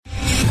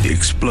The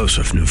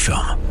explosive new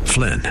film,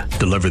 Flynn,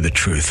 deliver the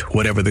truth,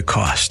 whatever the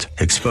cost,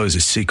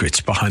 exposes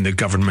secrets behind the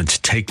government's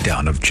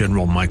takedown of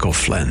General Michael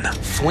Flynn.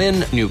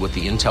 Flynn knew what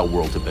the intel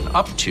world had been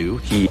up to.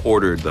 He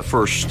ordered the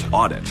first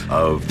audit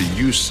of the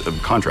use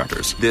of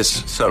contractors.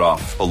 This set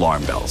off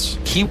alarm bells.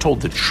 He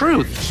told the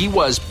truth. He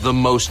was the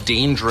most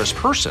dangerous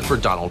person for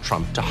Donald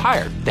Trump to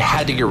hire. They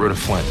had to get rid of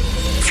Flynn.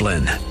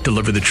 Flynn,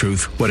 deliver the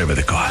truth, whatever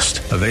the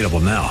cost. Available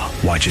now.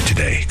 Watch it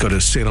today. Go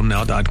to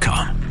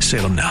salemnow.com.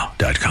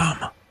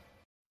 salemnow.com.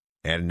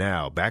 And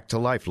now, back to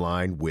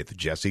Lifeline with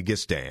Jesse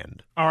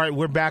Gistand. All right,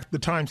 we're back. The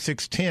time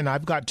 6:10.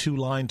 I've got two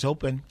lines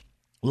open.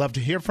 Love to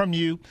hear from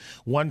you.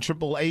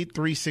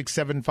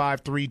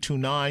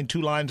 1-888-367-5329.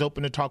 Two lines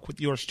open to talk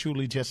with yours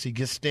truly, Jesse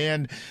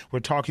Gistand. We're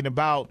talking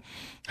about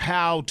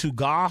how to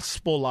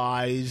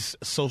gospelize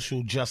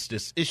social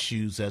justice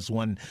issues, as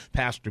one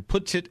pastor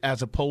puts it,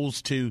 as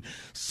opposed to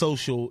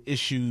social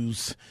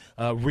issues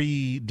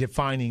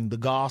redefining the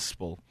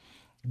gospel.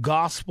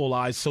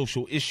 Gospelize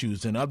social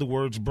issues. In other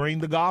words, bring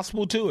the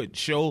gospel to it.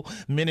 Show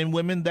men and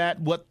women that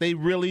what they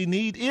really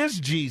need is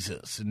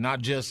Jesus, and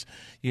not just,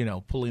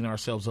 pulling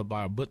ourselves up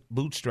by our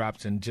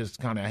bootstraps and just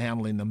kind of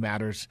handling the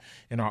matters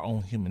in our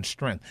own human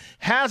strength.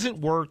 Hasn't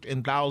worked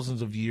in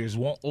thousands of years,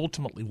 won't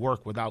ultimately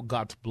work without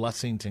God's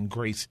blessings and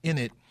grace in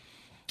it.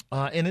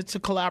 And it's a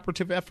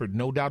collaborative effort,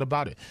 no doubt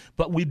about it.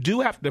 But we do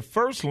have to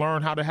first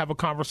learn how to have a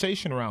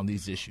conversation around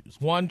these issues.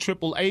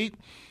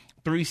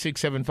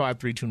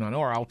 1-888-367-5329,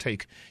 or I'll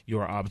take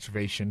your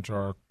observations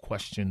or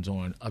questions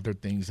on other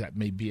things that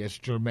may be as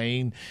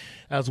germane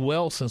as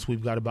well, since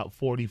we've got about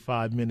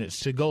 45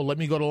 minutes to go. Let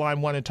me go to line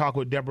one and talk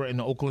with Deborah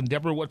in Oakland.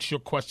 Deborah, what's your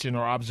question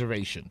or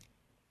observation?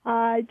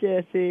 Hi,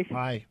 Jesse.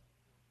 Hi.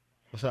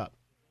 What's up?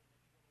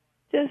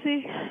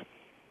 Jesse,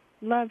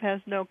 love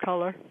has no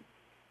color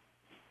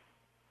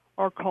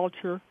or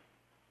culture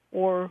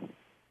or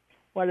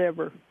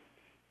whatever.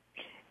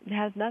 It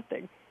has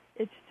nothing.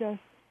 It's just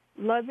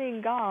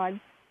loving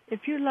God.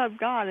 If you love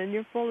God and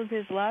you're full of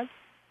His love,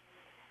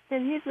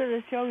 then He's going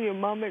to show you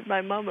moment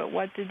by moment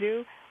what to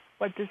do,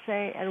 what to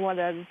say, and what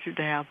attitude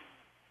to have.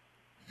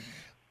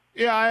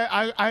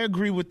 Yeah, I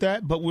agree with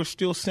that, but we're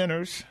still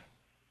sinners.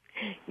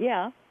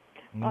 Yeah,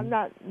 I'm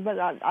not. But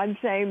I'm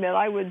saying that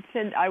I would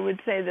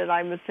say that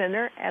I'm a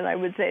sinner, and I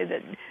would say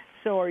that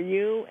so are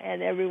you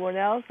and everyone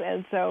else,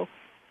 and so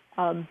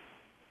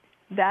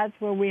that's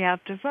where we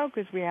have to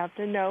focus. We have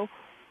to know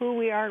who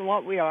we are and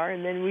what we are,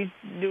 and then we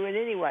do it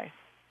anyway.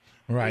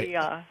 Right. We,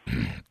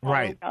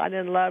 right. God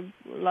and love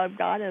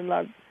God and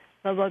love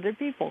other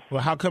people.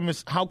 Well, how come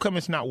it's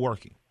not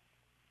working?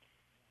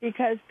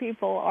 Because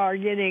people are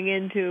getting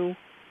into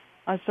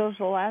a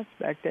social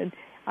aspect, and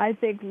I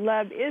think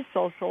love is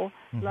social,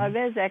 love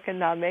is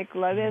economic,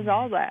 love is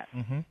all that.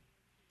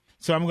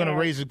 So I'm going to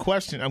raise a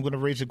question. I'm going to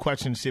raise a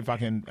question and see if I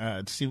can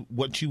see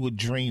what you would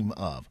dream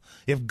of.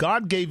 If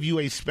God gave you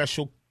a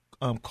special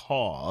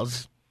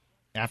cause,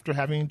 after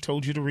having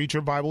told you to read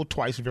your Bible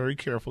twice very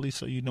carefully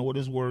so you know what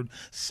His Word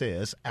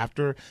says,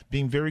 after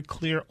being very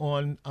clear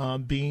on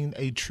being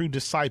a true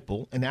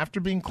disciple, and after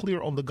being clear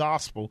on the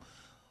gospel,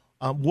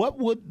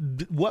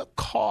 what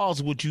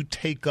cause would you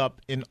take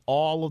up in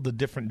all of the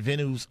different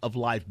venues of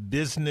life,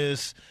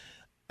 business,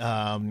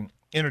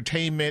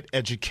 entertainment,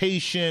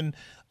 education,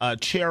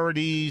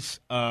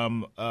 charities,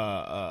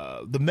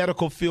 the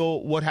medical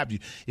field, what have you?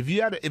 If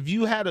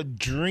you had a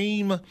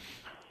dream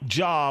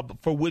job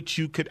for which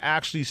you could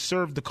actually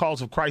serve the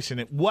cause of Christ in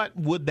it, what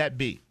would that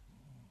be?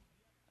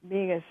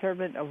 Being a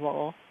servant of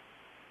all.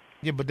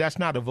 Yeah, but that's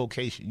not a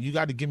vocation. You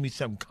got to give me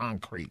something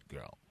concrete,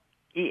 girl.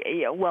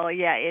 Yeah, well,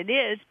 yeah, it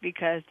is,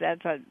 because that's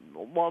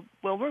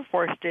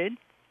Wilberforce did.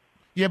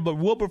 Yeah, but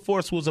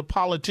Wilberforce was a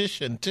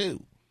politician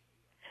too.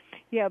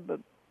 Yeah, but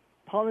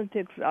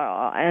politics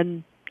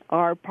and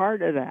are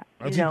part of that.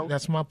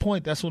 That's my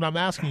point. That's what I'm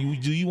asking you.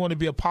 Do you want to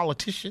be a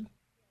politician?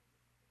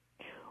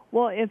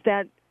 Well,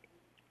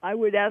 I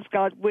would ask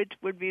God which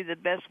would be the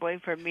best way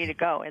for me to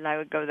go, and I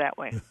would go that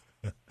way.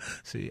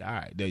 See, all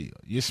right, there you go.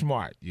 You're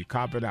smart. You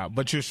cop it out,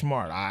 but you're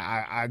smart.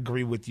 I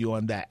agree with you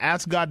on that.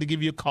 Ask God to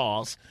give you a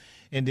cause,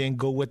 and then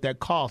go with that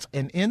cause.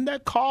 And in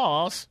that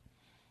cause,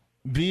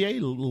 be a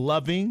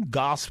loving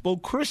gospel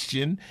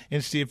Christian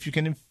and see if you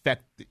can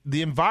infect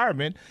the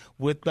environment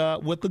with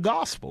the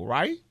gospel,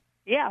 right?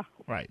 Yeah.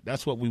 Right.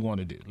 That's what we want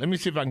to do. Let me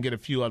see if I can get a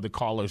few other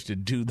callers to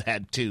do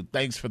that, too.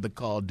 Thanks for the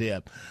call,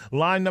 Deb.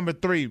 Line number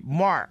 3,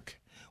 Mark.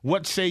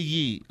 What say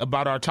ye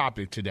about our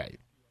topic today?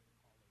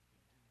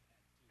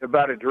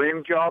 About a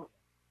dream job?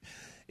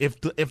 If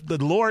the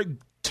Lord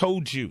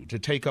told you to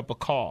take up a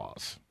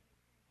cause,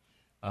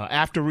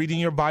 after reading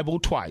your Bible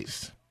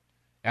twice,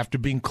 after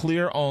being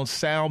clear on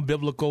sound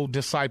biblical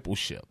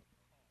discipleship,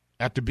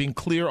 after being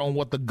clear on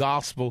what the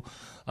gospel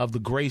of the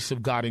grace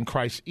of God in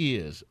Christ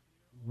is,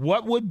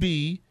 what would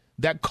be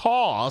that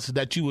cause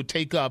that you would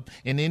take up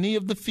in any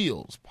of the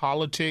fields,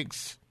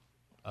 politics,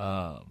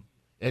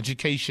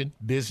 education,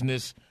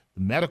 business,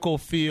 the medical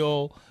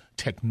field,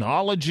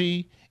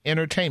 technology,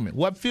 entertainment?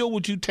 What field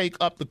would you take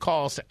up the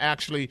cause to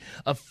actually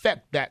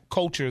affect that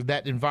culture,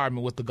 that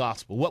environment with the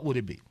gospel? What would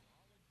it be?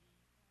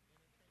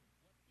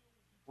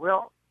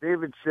 Well,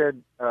 David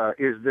said,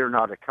 is there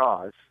not a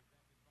cause,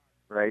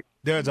 right?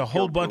 There's a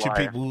whole bunch of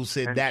people who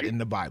said that in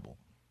the Bible.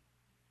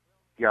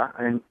 Yeah,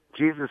 and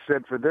Jesus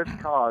said, for this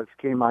cause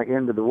came I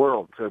into the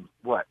world. To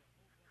what?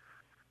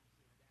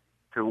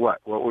 To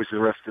what? What was the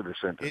rest of the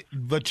sentence?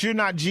 But you're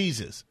not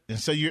Jesus, and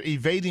so you're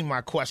evading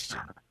my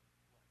question.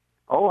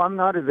 Oh, I'm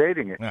not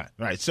evading it.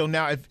 Right. So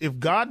now, if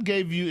God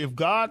gave you, if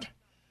God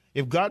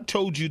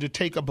told you to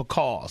take up a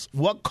cause,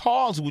 what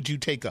cause would you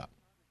take up?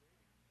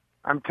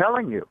 I'm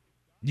telling you.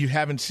 You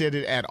haven't said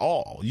it at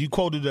all. You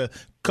quoted a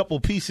couple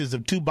pieces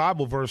of 2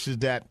 Bible verses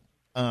that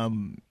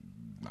I'm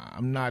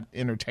not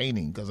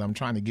entertaining because I'm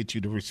trying to get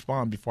you to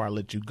respond before I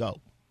let you go.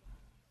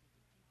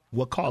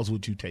 What cause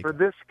would you take? For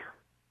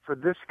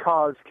this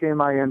cause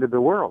came I into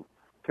the world,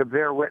 to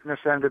bear witness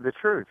unto the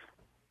truth.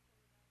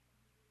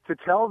 To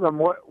tell them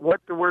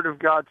what the Word of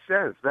God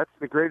says. That's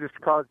the greatest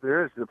cause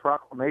there is, the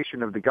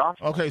proclamation of the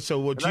gospel. Okay, so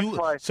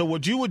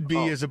what you would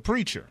be is a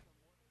preacher.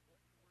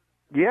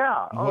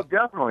 Yeah,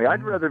 definitely.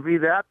 I'd rather be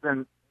that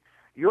than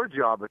your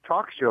job, a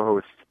talk show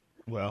host.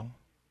 Well,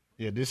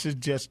 yeah, this is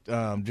just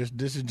a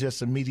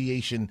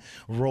mediation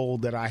role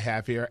that I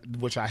have here,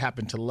 which I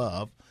happen to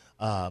love.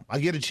 I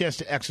get a chance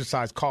to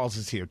exercise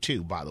causes here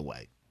too, by the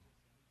way.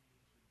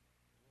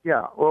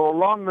 Yeah, well,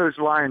 along those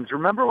lines,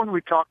 remember when we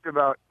talked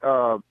about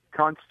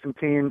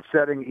Constantine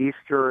setting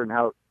Easter and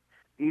how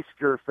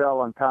Easter fell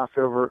on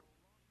Passover?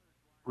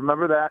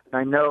 Remember that? And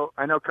I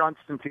know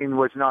Constantine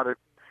was not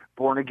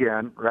born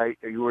again, right?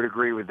 You would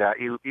agree with that.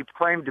 He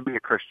claimed to be a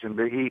Christian,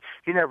 but he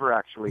never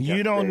actually.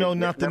 You don't know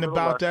nothing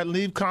about that.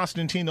 Leave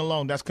Constantine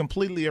alone. That's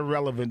completely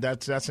irrelevant.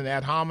 That's an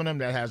ad hominem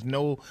that has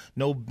no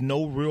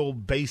real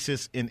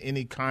basis in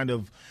any kind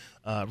of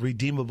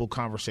redeemable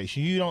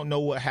conversation. You don't know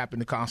what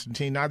happened to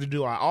Constantine. Neither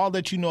do I. All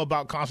that you know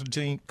about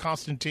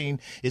Constantine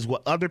is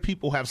what other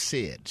people have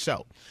said.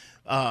 So,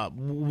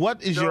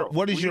 what is your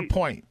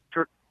point?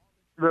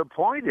 The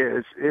point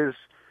is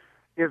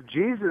if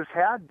Jesus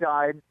had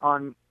died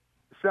on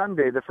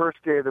Sunday, the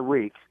first day of the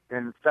week,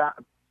 and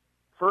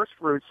first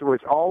fruits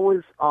was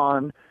always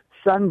on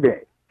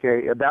Sunday.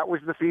 Okay, that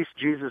was the feast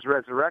Jesus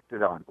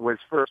resurrected on, was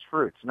first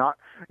fruits. Not,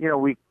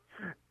 we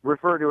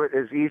refer to it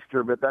as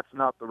Easter, but that's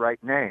not the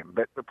right name.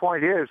 But the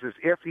point is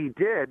if he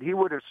did, he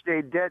would have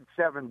stayed dead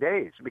 7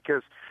 days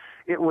because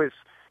it was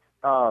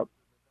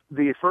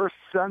the first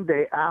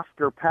Sunday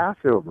after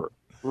Passover.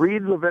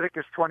 Read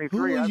Leviticus 23.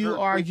 Who are you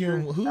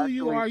arguing with,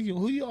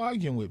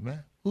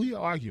 man? Who are you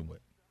arguing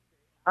with?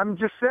 I'm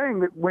just saying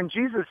that when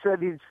Jesus said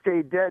he'd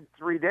stay dead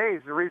 3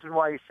 days, the reason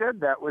why he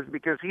said that was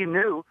because he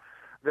knew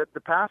that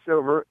the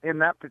Passover in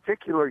that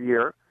particular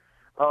year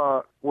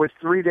was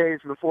 3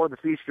 days before the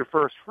Feast of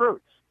First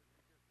Fruits.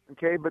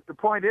 Okay, but the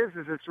point is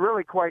it's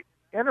really quite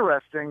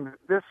interesting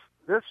that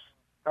this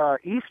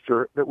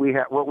Easter that we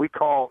have, what we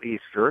call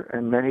Easter,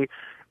 and many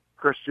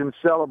Christians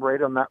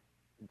celebrate on that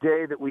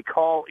day that we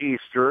call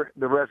Easter,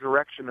 the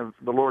resurrection of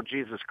the Lord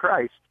Jesus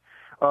Christ,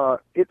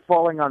 it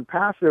falling on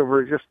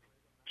Passover just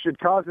should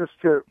cause us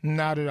to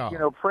not at all,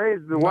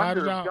 praise the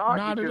wonder of God.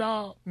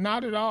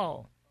 Not at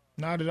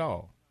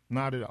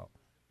all.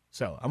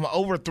 So I'm going to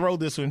overthrow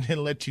this one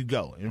and let you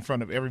go in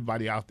front of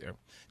everybody out there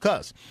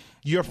because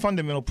your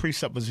fundamental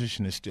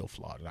presupposition is still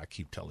flawed, and I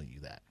keep telling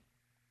you that.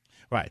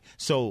 Right.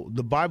 So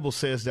the Bible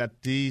says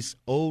that these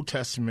Old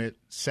Testament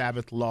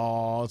Sabbath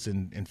laws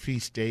and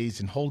feast days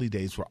and holy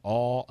days were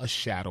all a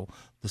shadow.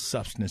 The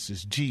substance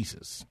is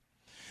Jesus.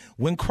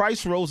 When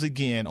Christ rose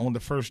again on the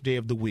first day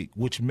of the week,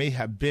 which may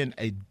have been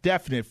a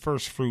definite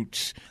first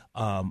fruits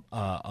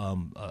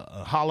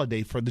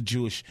holiday for the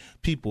Jewish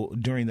people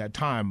during that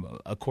time,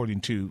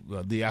 according to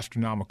the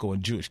astronomical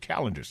and Jewish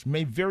calendars,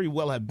 may very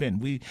well have been.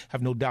 We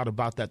have no doubt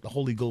about that. The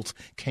Holy Ghost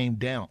came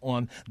down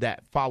on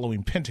that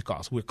following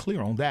Pentecost. We're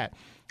clear on that.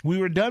 We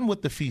were done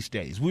with the feast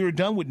days. We were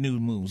done with new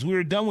moons. We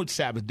were done with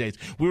Sabbath days.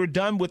 We were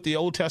done with the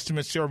Old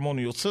Testament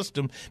ceremonial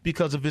system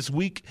because of its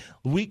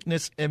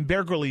weakness and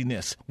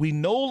beggarliness. We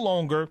no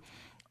longer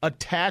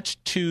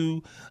attach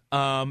to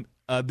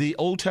the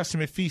Old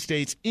Testament feast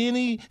days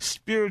any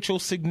spiritual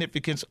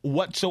significance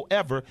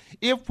whatsoever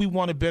if we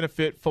want to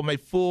benefit from a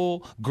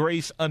full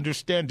grace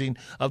understanding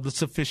of the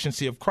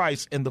sufficiency of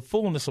Christ and the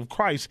fullness of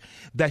Christ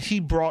that he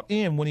brought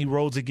in when he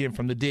rose again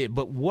from the dead.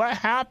 But what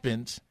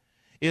happens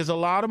is a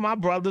lot of my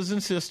brothers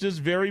and sisters,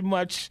 very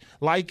much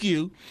like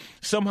you,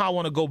 somehow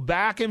want to go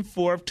back and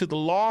forth to the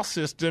law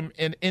system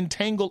and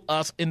entangle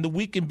us in the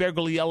weak and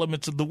beggarly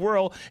elements of the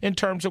world in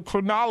terms of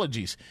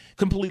chronologies.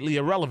 Completely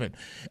irrelevant.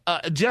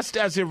 Just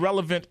as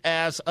irrelevant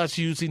as us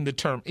using the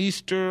term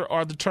Easter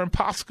or the term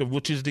Pascha,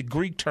 which is the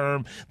Greek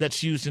term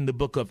that's used in the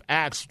book of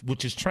Acts,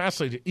 which is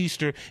translated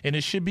Easter, and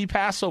it should be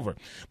Passover.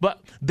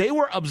 But they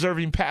were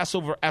observing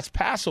Passover as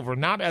Passover,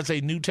 not as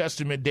a New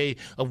Testament day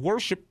of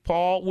worship.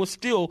 Paul was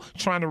still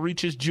trying trying to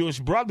reach his Jewish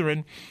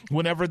brethren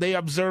whenever they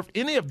observe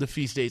any of the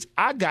feast days.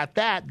 I got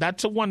that.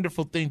 That's a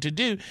wonderful thing to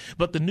do.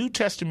 But the New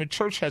Testament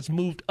church has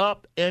moved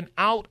up and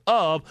out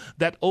of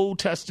that Old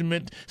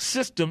Testament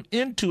system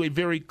into a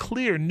very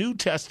clear New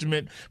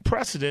Testament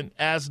precedent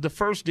as the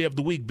first day of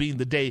the week being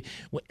the day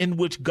in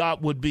which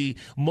God would be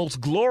most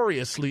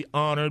gloriously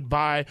honored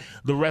by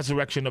the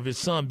resurrection of his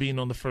son being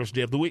on the first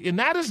day of the week. And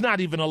that is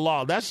not even a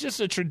law. That's just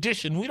a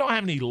tradition. We don't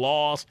have any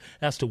laws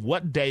as to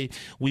what day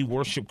we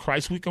worship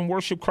Christ. We can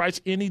worship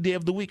Christ any day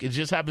of the week. It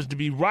just happens to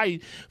be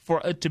right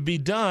for it to be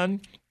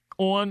done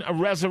on a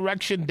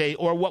resurrection day,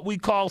 or what we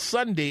call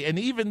Sunday. And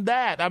even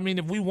that, I mean,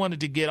 if we wanted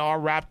to get all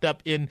wrapped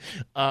up in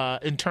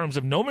terms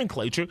of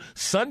nomenclature,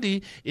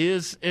 Sunday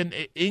is an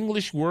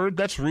English word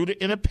that's rooted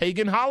in a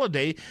pagan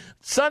holiday,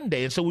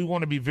 Sunday. And so we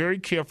want to be very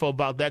careful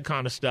about that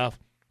kind of stuff.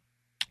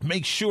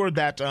 Make sure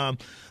that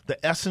the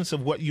essence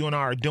of what you and I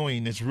are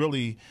doing is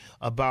really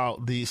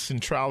about the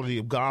centrality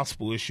of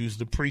gospel issues,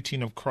 the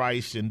preaching of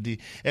Christ and the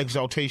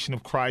exaltation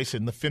of Christ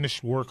and the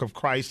finished work of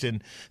Christ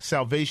and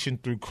salvation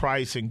through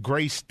Christ and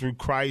grace through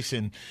Christ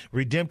and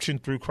redemption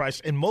through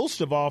Christ, and most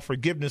of all,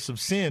 forgiveness of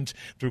sins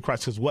through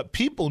Christ. Because what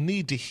people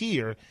need to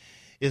hear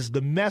is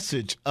the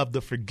message of the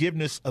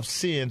forgiveness of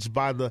sins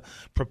by the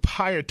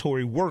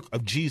proprietary work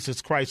of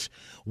Jesus Christ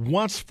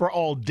once for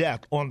all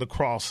death on the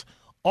cross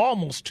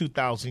almost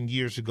 2,000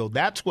 years ago.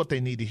 That's what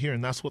they need to hear,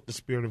 and that's what the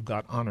Spirit of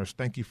God honors.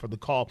 Thank you for the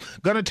call.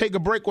 Going to take a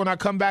break. When I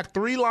come back,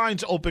 3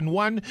 lines open,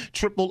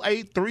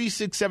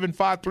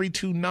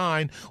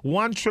 1-888-367-5329,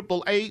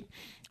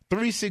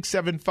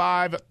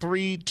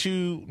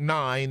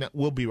 1-888-367-5329.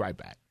 We'll be right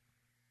back.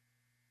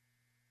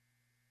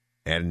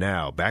 And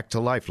now, back to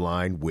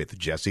Lifeline with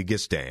Jesse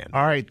Gistand.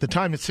 All right, the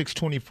time is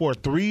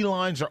 6:24. 3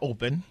 lines are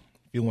open.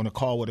 If you want to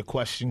call with a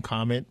question,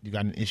 comment, you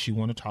got an issue you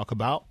want to talk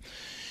about,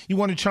 you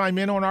want to chime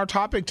in on our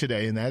topic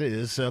today, and that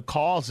is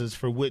causes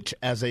for which,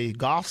 as a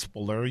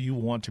gospeler, you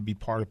want to be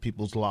part of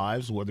people's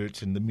lives, whether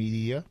it's in the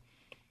media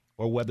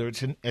or whether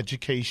it's in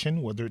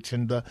education, whether it's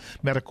in the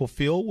medical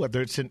field,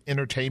 whether it's in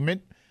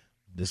entertainment.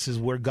 This is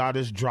where God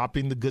is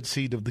dropping the good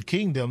seed of the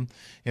kingdom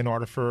in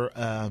order for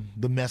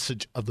the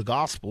message of the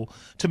gospel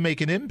to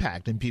make an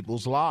impact in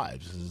people's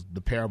lives. This is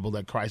the parable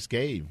that Christ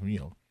gave,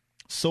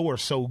 sower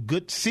sow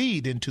good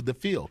seed into the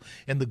field,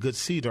 and the good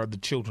seed are the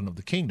children of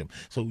the kingdom.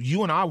 So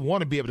you and I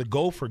want to be able to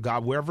go for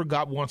God wherever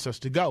God wants us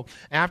to go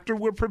after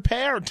we're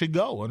prepared to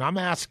go. And I'm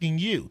asking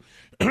you,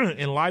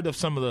 in light of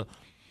some of the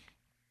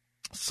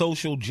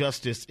social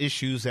justice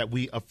issues that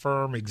we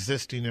affirm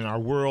existing in our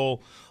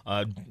world,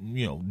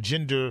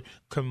 gender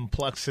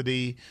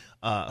complexity,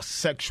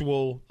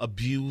 sexual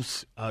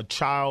abuse,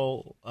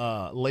 child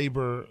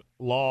labor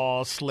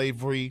laws,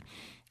 slavery,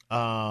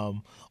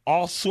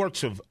 all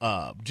sorts of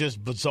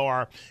just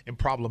bizarre and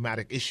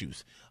problematic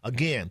issues.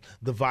 Again,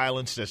 the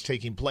violence that's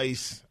taking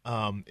place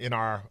in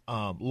our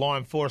law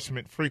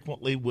enforcement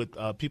frequently with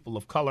people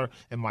of color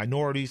and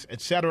minorities,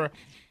 et cetera.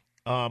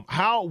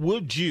 How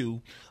would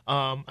you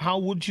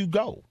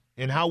go?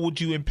 And how would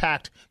you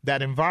impact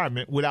that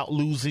environment without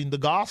losing the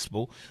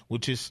gospel,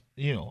 which is,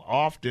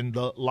 often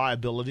the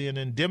liability and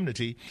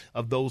indemnity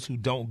of those who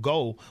don't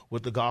go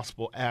with the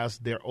gospel as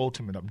their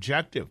ultimate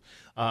objective?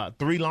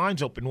 3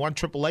 lines open,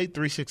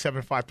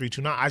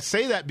 1-888-367-5329. I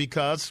say that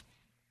because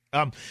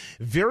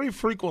very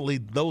frequently,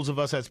 those of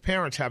us as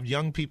parents have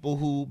young people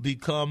who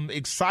become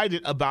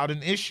excited about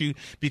an issue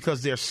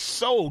because they're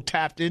so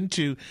tapped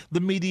into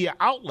the media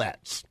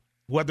outlets,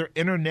 whether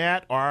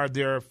internet or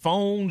their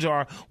phones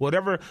or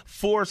whatever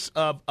force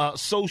of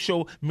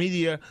social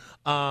media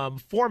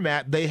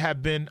format they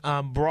have been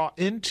brought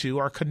into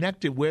or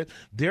connected with,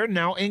 they're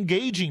now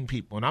engaging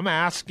people. And I'm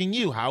asking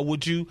you, how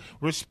would you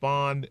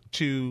respond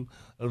to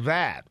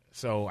that?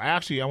 So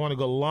actually, I want to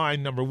go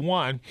line number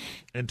 1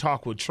 and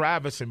talk with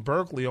Travis in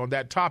Berkeley on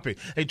that topic.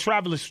 Hey,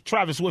 Travis,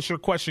 what's your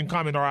question,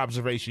 comment, or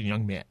observation,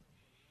 young man?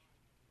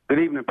 Good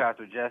evening,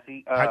 Pastor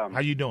Jesse. How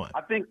you doing?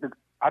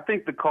 I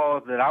think the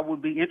cause that I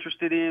would be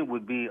interested in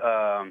would be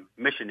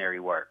missionary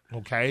work.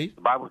 Okay.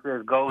 The Bible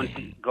says go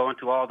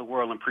into all the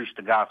world and preach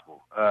the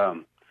gospel.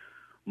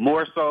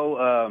 More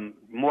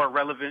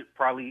relevant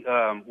probably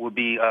would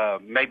be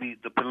maybe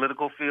the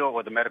political field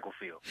or the medical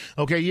field.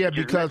 Okay, yeah,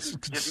 because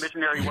just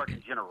missionary work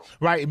in general.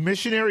 Right,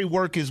 missionary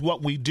work is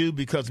what we do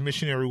because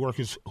missionary work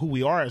is who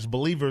we are as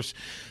believers.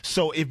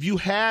 So if you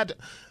had,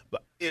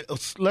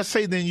 let's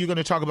say then you're going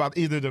to talk about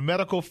either the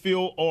medical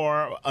field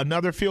or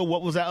another field.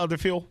 What was that other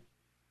field?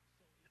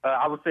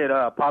 I would say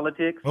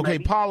politics. Okay,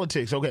 maybe.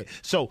 Politics. Okay,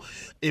 so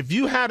if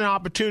you had an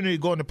opportunity to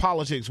go into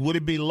politics, would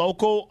it be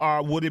local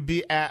or would it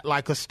be at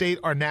like a state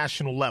or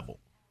national level?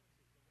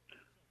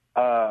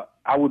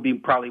 I would be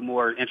probably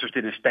more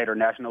interested in state or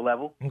national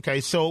level.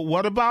 Okay, so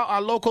what about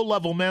our local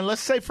level, man?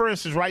 Let's say, for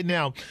instance, right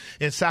now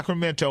in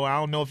Sacramento, I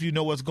don't know if you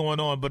know what's going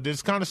on, but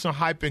there's kind of some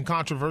hype and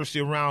controversy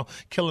around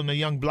killing a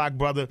young black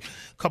brother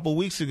a couple of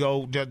weeks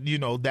ago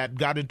that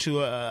got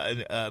into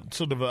a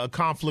sort of a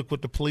conflict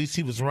with the police.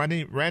 He was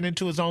ran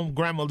into his own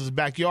grandmother's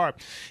backyard,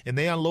 and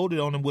they unloaded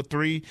on him with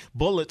 3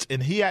 bullets,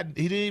 and he didn't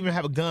even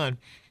have a gun.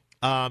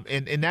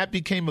 And that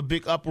became a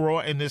big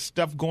uproar, and there's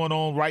stuff going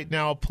on right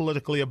now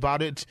politically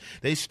about it.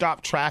 They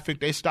stopped traffic.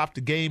 They stopped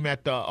the game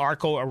at the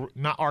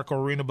not Arco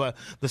Arena, but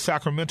the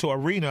Sacramento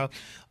Arena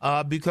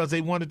because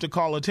they wanted to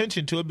call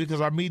attention to it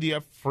because our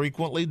media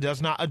frequently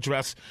does not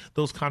address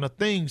those kind of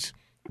things.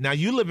 Now,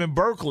 you live in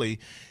Berkeley,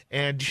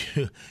 and,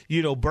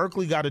 you know,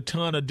 Berkeley got a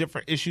ton of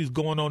different issues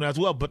going on as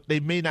well, but they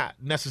may not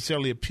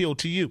necessarily appeal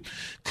to you.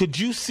 Could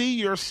you see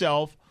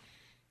yourself,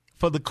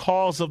 for the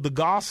cause of the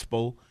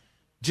gospel,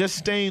 just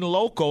staying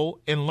local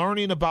and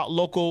learning about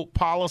local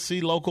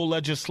policy, local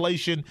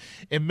legislation,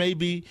 and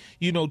maybe,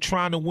 you know,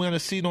 trying to win a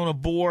seat on a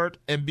board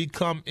and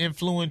become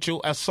influential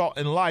as salt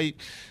and light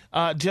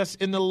just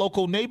in the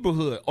local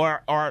neighborhood?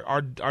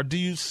 Or do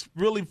you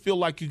really feel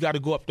like you got to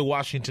go up to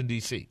Washington,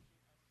 D.C.?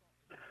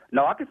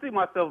 No, I can see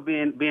myself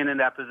being in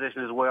that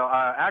position as well.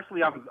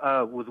 Actually, I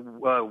was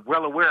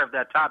well aware of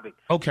that topic.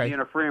 Okay. Me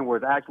and a friend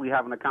was actually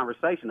having a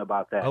conversation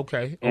about that.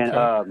 Okay.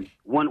 And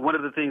one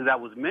of the things that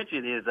was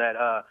mentioned is that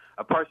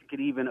a person could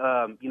even,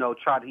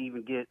 try to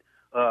even get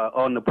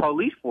on the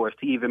police force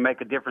to even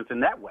make a difference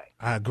in that way.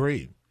 I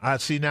agree.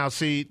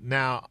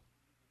 Now,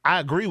 I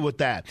agree with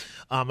that.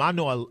 I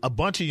know a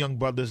bunch of young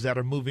brothers that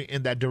are moving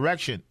in that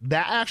direction.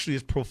 That actually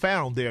is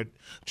profound there,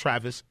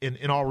 Travis,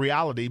 in all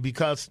reality,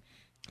 because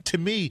to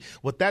me,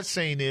 what that's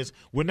saying is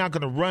we're not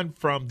going to run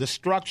from the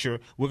structure.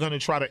 We're going to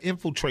try to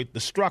infiltrate the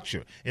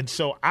structure. And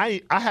so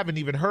I haven't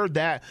even heard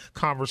that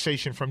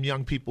conversation from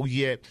young people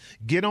yet.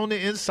 Get on the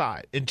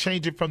inside and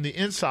change it from the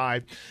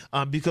inside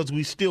because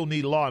we still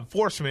need law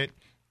enforcement.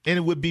 And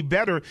it would be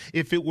better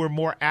if it were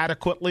more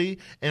adequately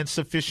and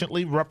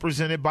sufficiently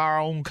represented by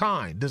our own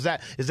kind. Is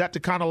that the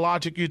kind of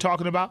logic you're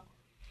talking about?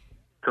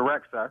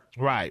 Correct, sir.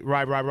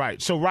 Right.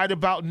 So right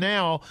about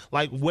now,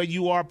 like where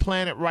you are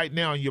planted right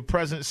now in your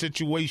present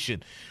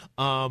situation,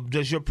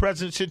 does your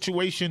present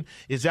situation,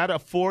 is that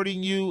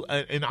affording you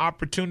an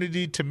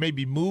opportunity to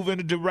maybe move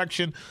in a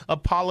direction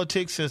of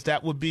politics, since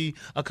that would be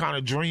a kind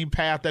of dream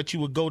path that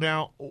you would go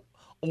down,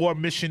 or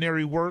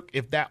missionary work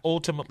if that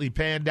ultimately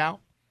panned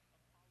out?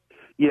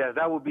 Yeah,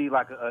 that would be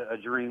like a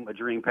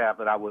dream path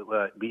that I would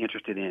be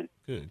interested in.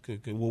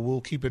 Good. Well,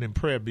 we'll keep it in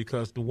prayer,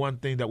 because the one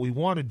thing that we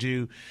want to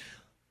do,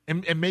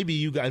 and maybe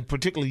you guys,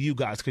 particularly you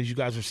guys, because you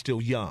guys are still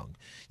young,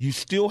 you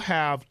still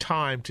have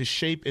time to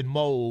shape and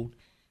mold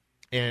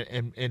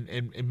and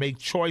make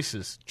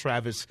choices,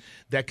 Travis,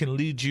 that can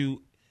lead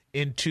you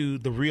into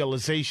the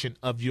realization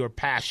of your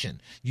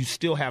passion. You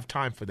still have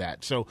time for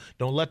that. So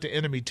don't let the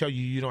enemy tell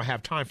you don't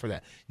have time for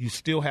that. You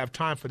still have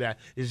time for that.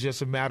 It's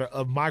just a matter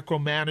of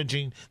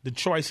micromanaging the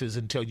choices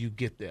until you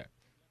get there.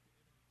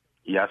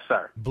 Yes,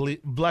 sir.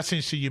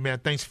 Blessings to you, man.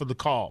 Thanks for the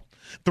call.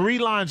 3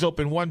 lines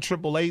open,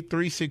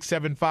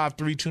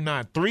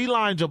 1-888-3675-329. 3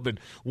 lines open,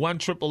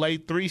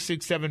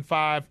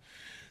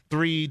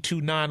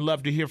 1-888-3675-329.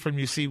 Love to hear from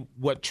you. See,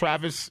 what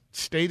Travis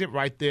stated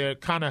right there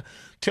kind of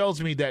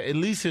tells me that at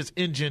least his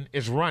engine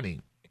is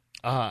running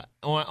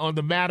on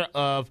the matter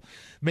of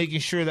making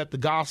sure that the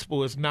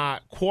gospel is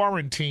not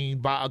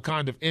quarantined by a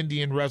kind of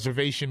Indian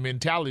reservation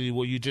mentality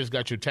where you just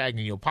got your tag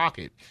in your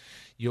pocket,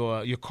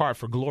 your card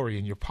for glory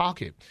in your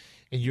pocket,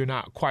 and you're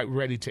not quite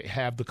ready to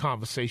have the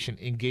conversation,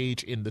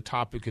 engage in the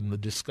topic and the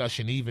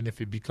discussion, even if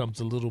it becomes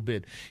a little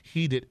bit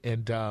heated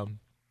and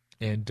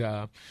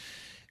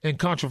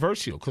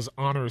controversial, because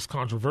honor is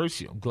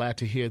controversial. I'm glad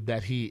to hear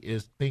that he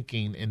is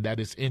thinking and that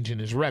his engine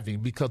is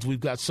revving, because we've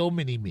got so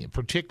many men,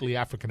 particularly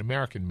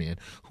African-American men,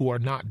 who are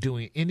not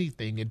doing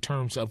anything in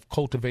terms of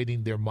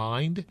cultivating their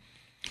mind,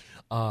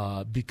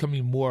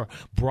 becoming more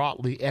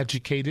broadly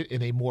educated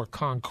in a more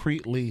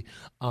concretely,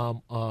 I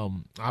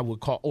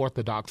would call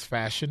orthodox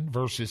fashion,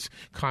 versus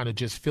kind of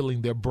just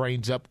filling their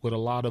brains up with a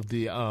lot of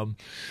the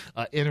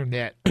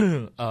internet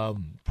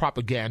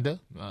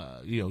propaganda.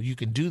 You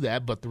can do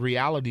that, but the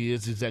reality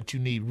is that you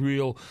need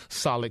real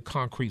solid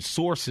concrete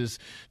sources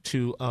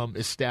to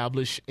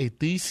establish a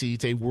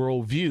thesis, a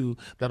worldview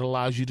that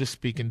allows you to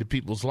speak into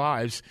people's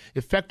lives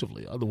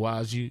effectively.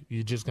 Otherwise,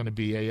 you're just going to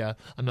be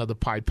another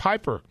Pied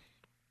Piper.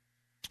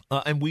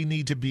 And we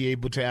need to be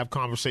able to have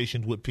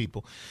conversations with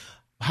people.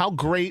 How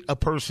great a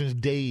person's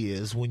day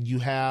is when you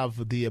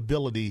have the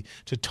ability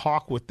to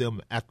talk with them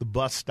at the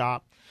bus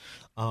stop,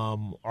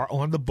 or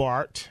on the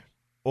BART,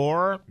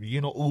 or,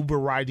 Uber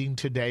riding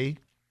today,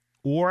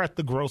 or at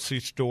the grocery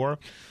store,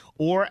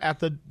 or at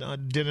the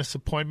dentist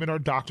appointment or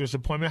doctor's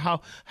appointment.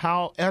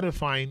 How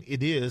edifying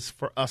it is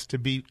for us to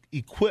be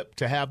equipped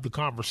to have the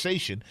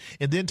conversation,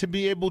 and then to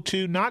be able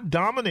to not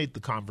dominate the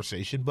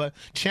conversation, but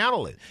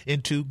channel it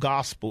into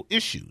gospel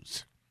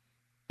issues.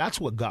 That's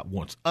what God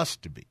wants us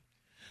to be.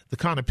 The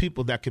kind of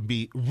people that can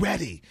be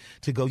ready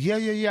to go,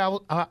 yeah,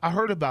 I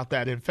heard about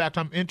that. In fact,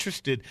 I'm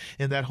interested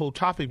in that whole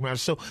topic matter.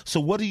 So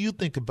what do you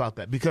think about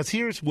that? Because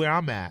here's where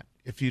I'm at,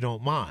 if you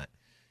don't mind.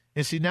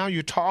 And see, now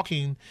you're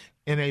talking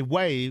in a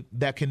way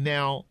that can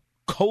now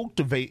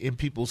cultivate in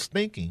people's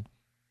thinking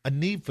a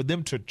need for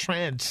them to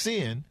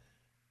transcend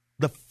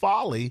the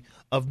folly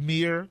of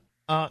mere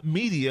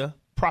media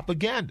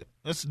propaganda.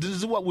 This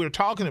is what we're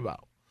talking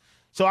about.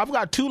 So I've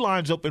got two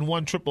lines open,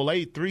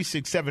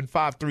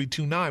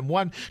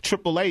 1-888-367-5329,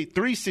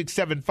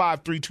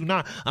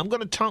 1-888-367-5329. I'm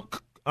going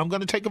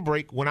to take a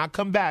break. When I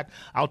come back,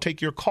 I'll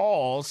take your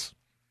calls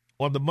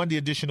on the Monday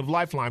edition of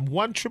Lifeline,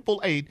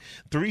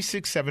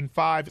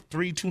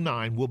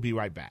 1-888-367-5329. We'll be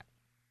right back.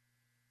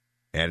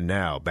 And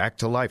now, back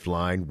to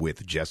Lifeline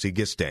with Jesse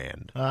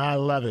Gistand. I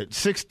love it.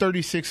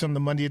 6:36 on the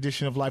Monday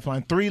edition of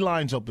Lifeline. Three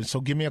lines open, so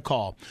give me a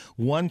call.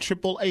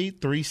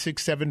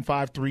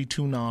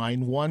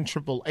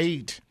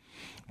 1-888-367-5329,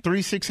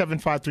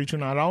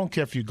 1-888-367-5329. I don't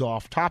care if you go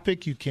off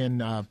topic. You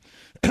can, as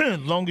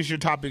long as your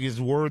topic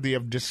is worthy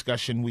of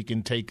discussion, we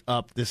can take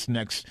up this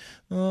next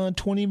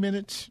 20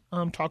 minutes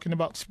talking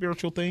about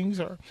spiritual things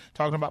or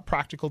talking about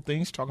practical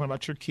things, talking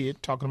about your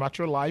kid, talking about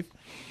your life.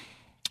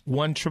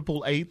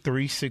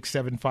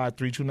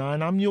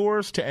 1-888-367-5329. I'm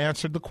yours to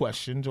answer the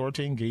questions or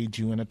to engage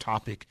you in a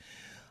topic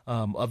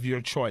of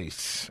your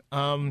choice.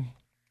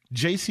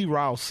 J.C.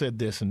 Ryle said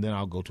this, and then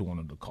I'll go to one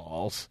of the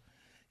calls.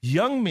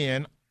 Young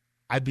men,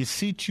 I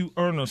beseech you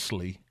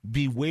earnestly,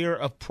 beware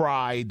of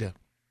pride.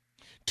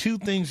 Two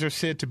things are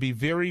said to be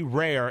very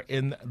rare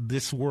in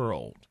this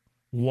world.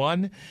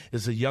 One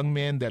is a young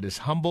man that is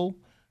humble,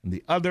 and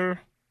the other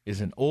is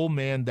an old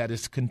man that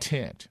is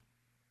content.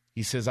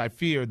 He says, I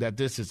fear that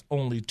this is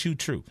only too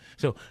true.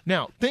 So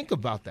now think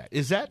about that.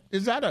 Is that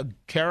a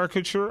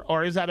caricature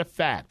or is that a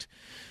fact?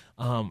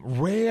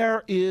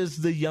 Rare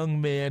is the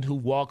young man who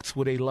walks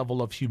with a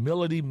level of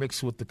humility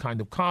mixed with the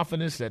kind of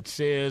confidence that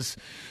says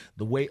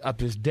the way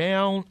up is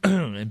down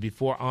and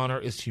before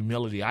honor is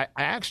humility. I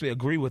actually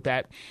agree with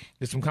that.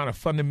 There's some kind of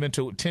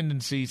fundamental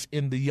tendencies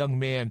in the young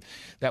man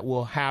that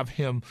will have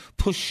him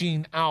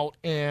pushing out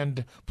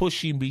and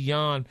pushing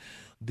beyond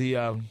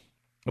the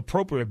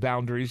appropriate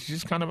boundaries,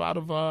 just kind of out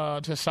of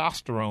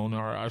testosterone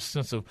or a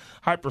sense of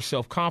hyper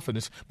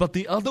self-confidence. But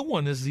the other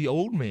one is the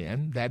old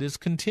man that is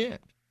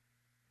content.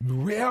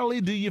 Rarely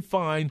do you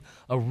find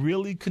a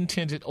really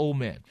contented old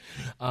man.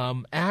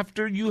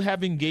 After you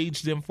have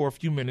engaged them for a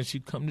few minutes,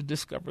 you come to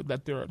discover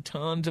that there are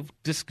tons of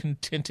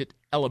discontented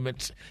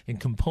elements and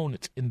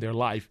components in their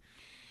life.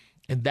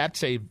 And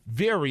that's a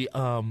very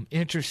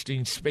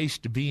interesting space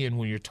to be in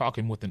when you're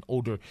talking with an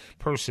older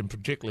person,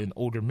 particularly an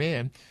older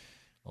man.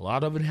 A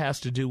lot of it has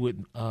to do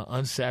with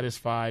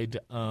unsatisfied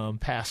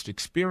past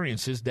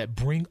experiences that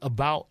bring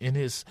about in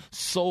his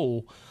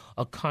soul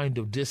a kind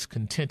of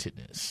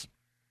discontentedness.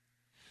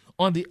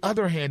 On the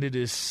other hand, it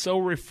is so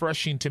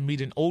refreshing to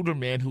meet an older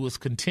man who is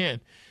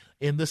content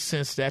in the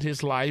sense that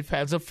his life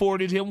has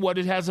afforded him what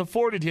it has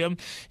afforded him,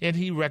 and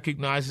he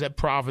recognizes that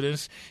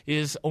providence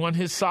is on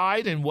his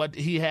side, and what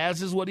he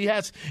has is what he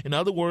has. In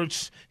other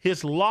words,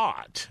 his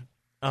lot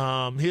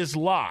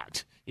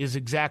is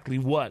exactly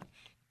what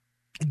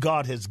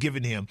God has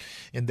given him,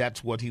 and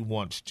that's what he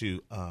wants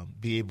to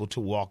be able to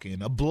walk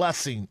in. A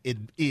blessing it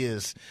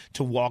is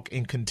to walk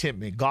in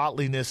contentment.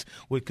 Godliness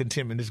with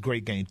contentment is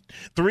great gain.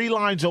 Three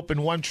lines open,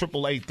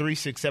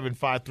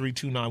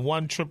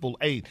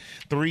 1-888-367-5329,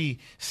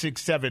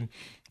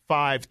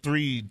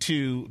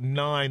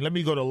 1-888-367-5329. Let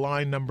me go to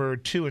line number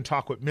 2 and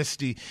talk with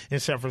Misty in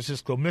San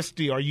Francisco.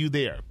 Misty, are you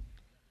there?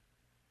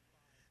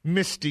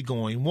 Misty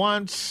going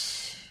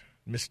once.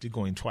 Misty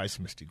going twice,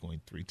 Misty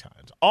going 3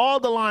 times. All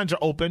the lines are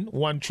open,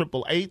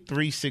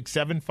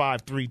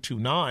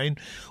 1-888-367-5329,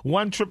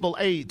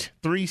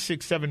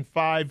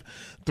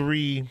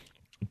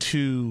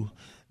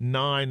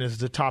 1-888-367-5329 is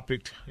the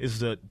topic, is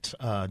the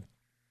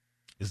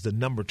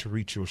number to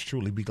reach yours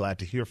truly. Be glad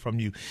to hear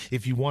from you.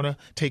 If you want to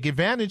take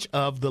advantage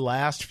of the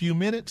last few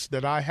minutes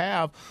that I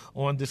have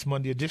on this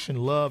Monday edition,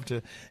 love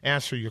to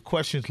answer your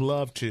questions,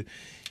 love to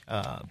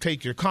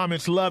take your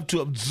comments, love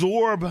to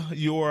absorb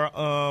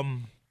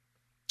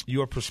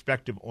your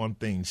perspective on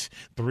things.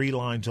 3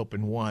 lines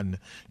open,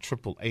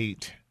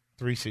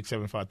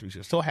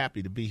 1-888-367-5329. So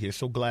happy to be here.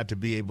 So glad to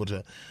be able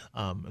to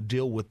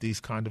deal with these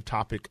kind of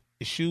topic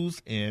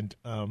issues and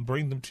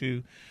bring them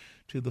to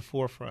the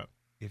forefront.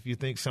 If you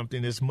think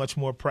something is much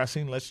more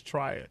pressing, let's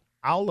try it.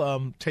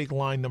 I'll take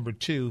line number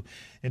 2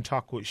 and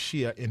talk with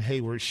Shia in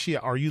Hayward.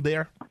 Shia, are you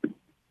there?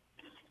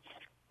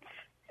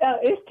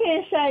 It's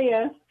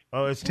Tanshaya.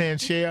 Oh, it's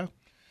Tanshaya?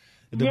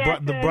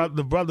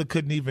 The brother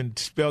couldn't even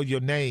spell your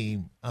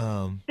name,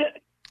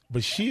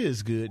 but she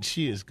is good.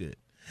 She is good.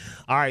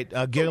 All right,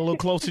 get a little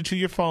closer to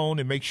your phone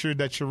and make sure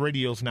that your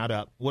radio's not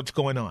up. What's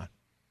going on?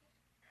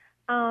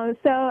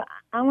 So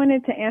I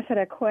wanted to answer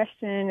that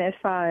question as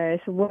far as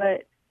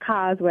what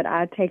cause would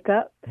I take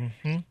up.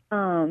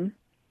 Mm-hmm.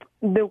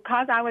 The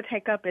cause I would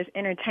take up is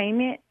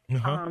entertainment.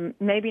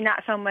 Maybe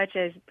not so much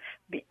as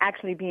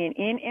actually being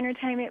in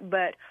entertainment,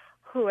 but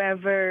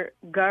whoever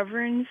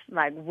governs,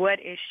 like what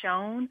is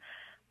shown,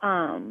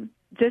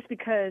 just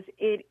because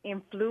it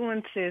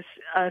influences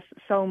us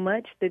so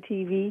much, the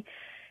TV.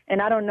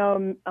 And I don't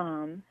know,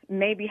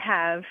 maybe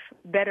have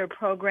better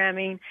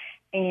programming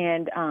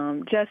and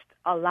just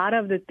a lot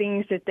of the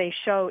things that they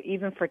show,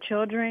 even for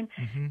children,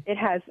 it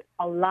has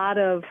a lot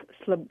of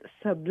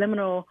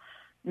subliminal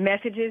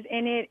messages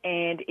in it,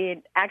 and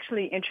it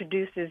actually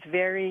introduces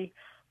very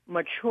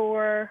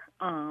mature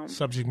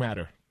subject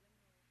matter.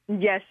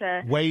 Yes,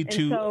 sir. Way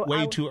too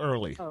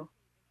early. Oh,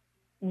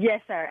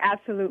 yes, sir.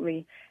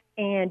 Absolutely.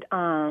 And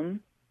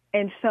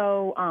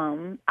so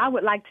I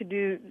would like to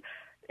do,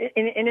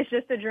 and it's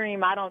just a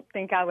dream. I don't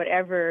think I would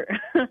ever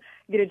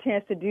get a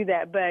chance to do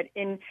that. But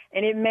and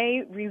it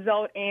may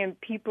result in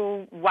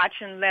people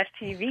watching less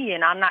TV,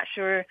 and I'm not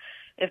sure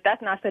if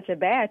that's not such a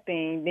bad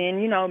thing. Then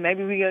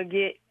maybe we'll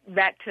get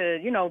back to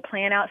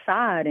playing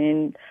outside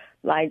and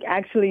like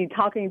actually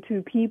talking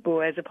to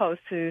people as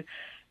opposed to,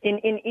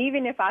 and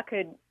even if I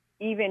could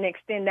even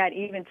extend that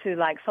even to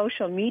like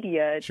social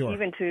media, sure.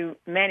 even to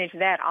manage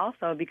that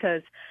also,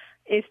 because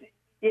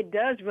it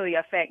does really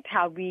affect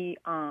how we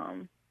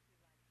and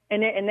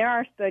there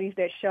are studies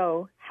that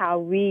show how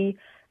we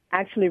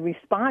actually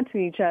respond to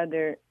each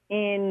other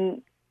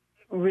in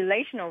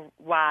relational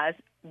wise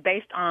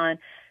based on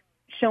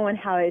showing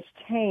how it's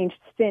changed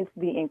since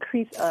the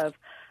increase of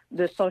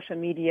the social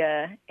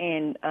media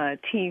and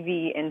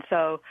TV. And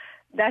so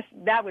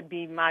that would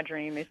be my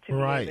dream, is to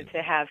right. be able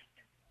to have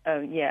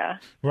yeah.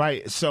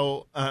 Right.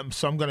 So I'm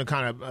going to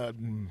kind of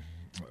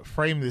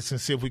frame this and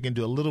see if we can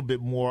do a little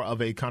bit more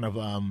of a kind of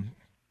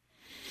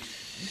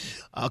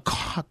a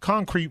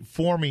concrete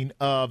forming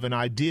of an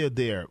idea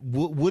there.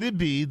 Would it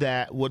be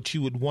that what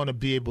you would want to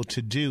be able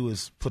to do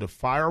is put a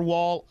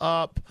firewall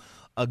up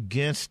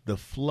against the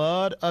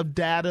flood of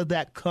data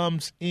that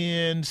comes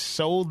in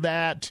so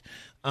that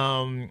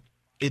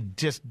it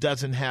just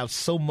doesn't have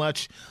so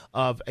much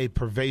of a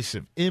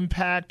pervasive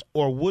impact?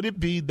 Or would it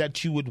be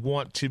that you would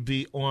want to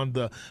be on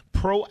the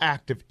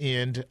proactive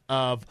end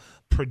of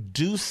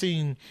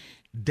producing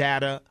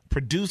data,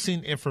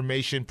 producing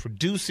information,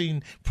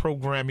 producing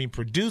programming,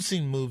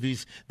 producing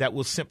movies that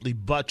will simply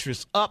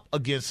buttress up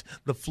against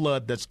the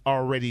flood that's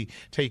already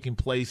taking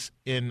place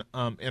in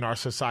our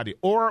society?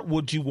 Or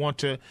would you want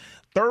to,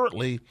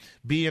 thirdly,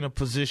 be in a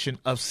position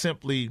of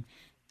simply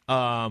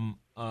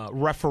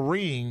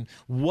refereeing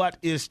what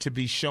is to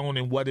be shown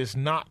and what is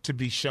not to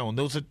be shown?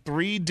 Those are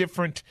three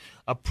different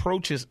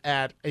approaches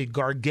at a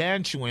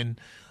gargantuan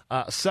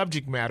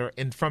subject matter.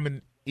 And from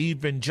an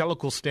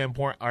evangelical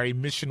standpoint or a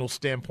missional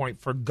standpoint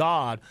for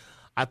God,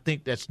 I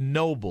think that's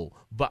noble.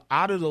 But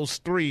out of those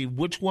three,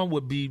 which one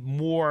would be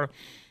more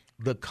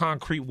the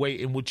concrete way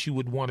in which you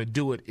would want to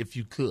do it if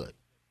you could?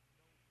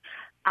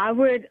 I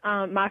would,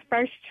 my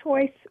first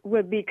choice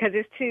would be,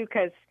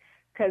 because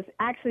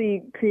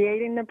actually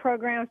creating the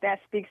programs, that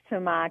speaks to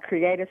my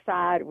creative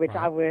side, which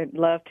right. I would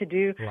love to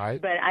do.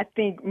 Right. But I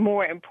think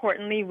more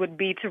importantly would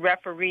be to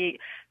referee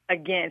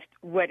against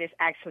what is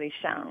actually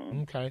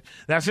shown. Okay.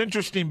 That's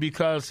interesting,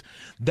 because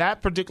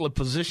that particular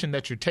position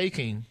that you're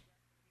taking,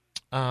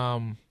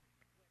 that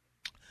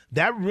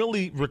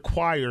really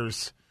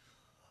requires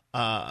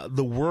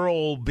the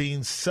world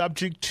being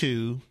subject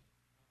to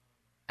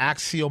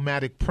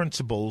axiomatic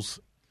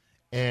principles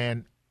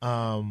and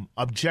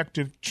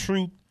objective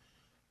truth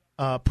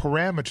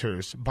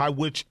parameters by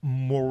which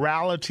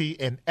morality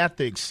and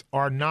ethics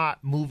are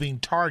not moving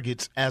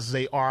targets as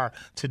they are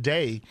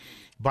today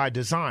by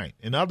design.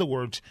 In other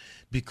words,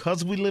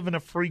 because we live in a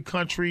free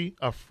country,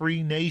 a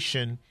free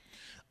nation,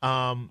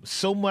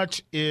 so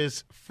much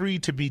is free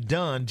to be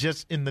done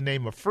just in the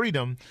name of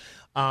freedom,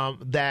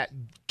 that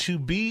to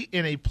be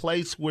in a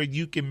place where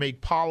you can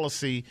make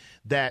policy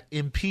that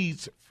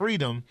impedes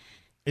freedom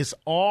is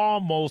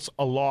almost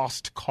a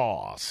lost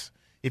cause,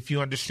 if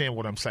you understand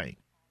what I'm saying.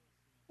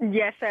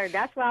 Yes, sir.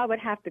 That's why I would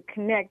have to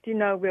connect,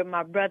 with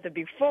my brother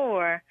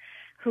before,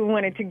 who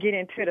wanted to get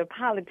into the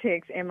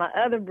politics, and my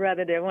other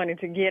brother that wanted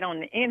to get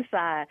on the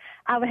inside.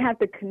 I would have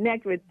to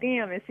connect with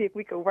them and see if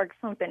we could work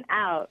something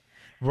out.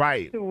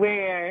 Right. To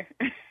where.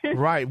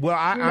 Right. Well,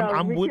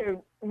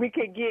 we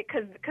could get,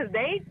 because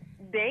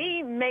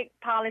they make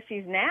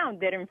policies now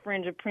that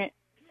infringe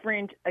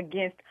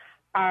against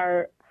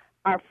our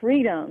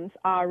freedoms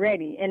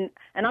already, and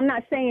I'm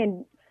not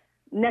saying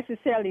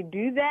necessarily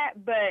do that,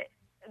 but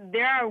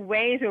there are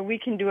ways where we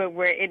can do it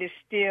where it is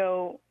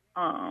still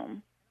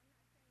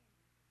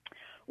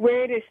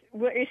where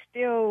it's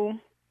still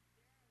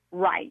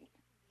right.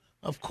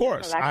 Of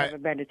course. For lack of a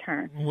better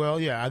term. Well,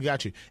 yeah, I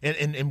got you.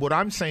 And what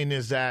I'm saying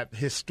is that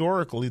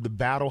historically the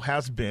battle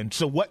has been,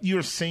 so what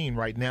you're seeing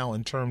right now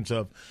in terms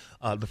of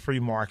the free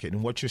market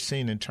and what you're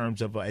seeing in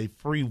terms of a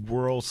free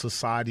world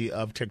society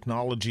of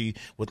technology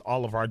with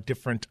all of our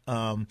different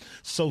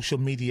social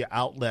media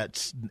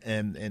outlets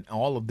and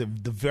all of the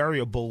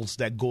variables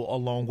that go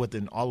along with it,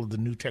 and all of the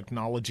new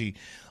technology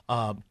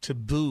to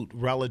boot,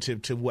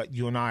 relative to what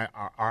you and I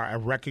are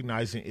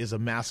recognizing is a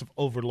massive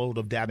overload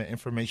of data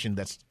information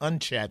that's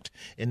unchecked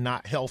and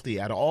not healthy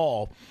at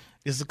all,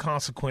 is a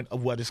consequence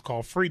of what is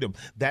called freedom.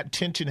 That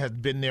tension has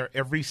been there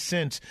ever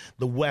since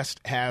the West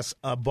has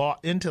bought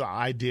into the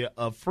idea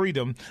of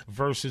freedom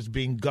versus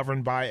being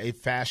governed by a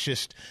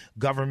fascist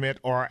government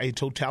or a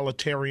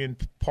totalitarian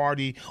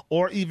party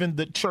or even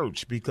the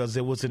church, because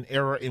there was an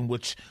era in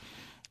which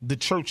the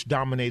church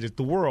dominated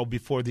the world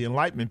before the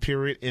Enlightenment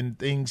period, and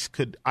things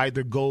could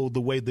either go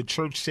the way the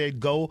church said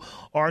go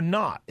or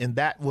not. And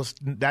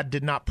that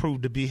did not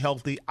prove to be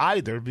healthy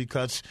either,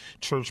 because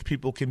church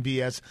people can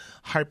be as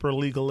hyper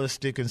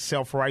legalistic and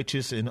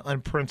self-righteous and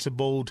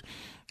unprincipled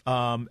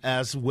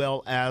as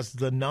well as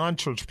the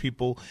non-church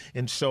people.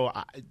 And so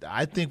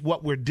I think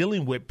what we're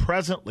dealing with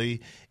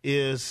presently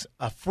is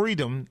a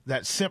freedom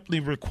that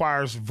simply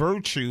requires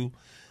virtue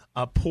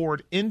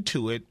poured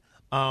into it,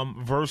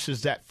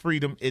 versus that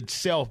freedom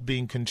itself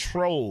being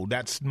controlled.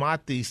 That's my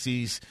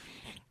thesis,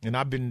 and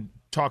I've been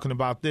talking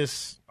about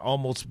this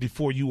almost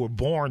before you were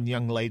born,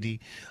 young lady,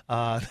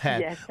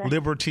 that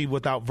liberty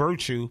without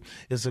virtue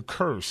is a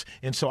curse.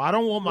 And so I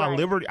don't want my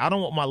liberty. I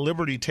don't want my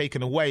liberty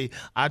taken away.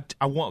 I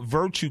want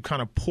virtue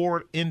kind of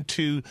poured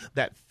into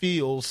that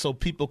field so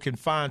people can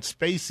find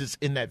spaces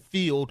in that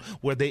field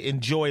where they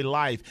enjoy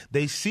life.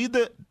 They see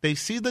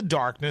the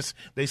darkness.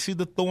 They see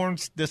the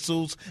thorns,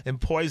 thistles,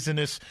 and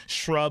poisonous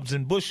shrubs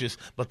and bushes,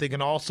 but they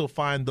can also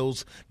find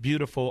those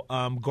beautiful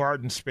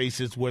garden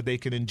spaces where they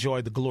can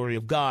enjoy the glory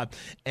of God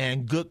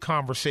and good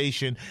conversation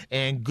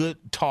and good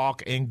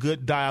talk and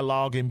good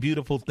dialogue and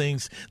beautiful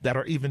things that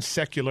are even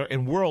secular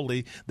and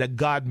worldly that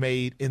God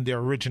made in their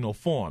original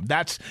form.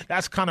 That's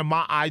kind of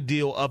my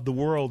ideal of the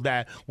world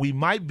that we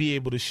might be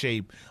able to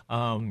shape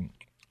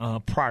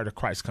prior to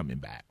Christ coming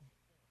back.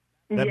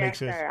 That makes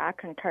sense? Sir, I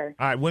concur.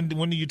 All right, when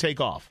do you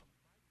take off?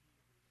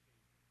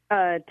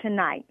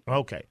 Tonight.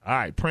 Okay. All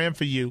right, praying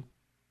for you.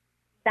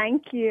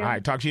 Thank you. All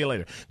right, talk to you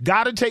later.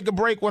 Got to take a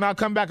break. When I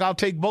come back, I'll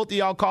take both of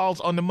y'all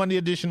calls on the Monday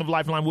edition of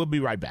Lifeline. We'll be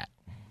right back.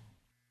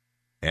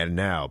 And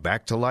now,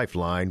 back to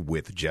Lifeline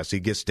with Jesse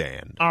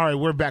Gistand. All right,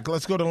 we're back.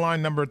 Let's go to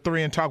line number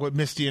 3 and talk with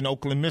Misty in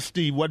Oakland.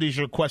 Misty, what is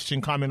your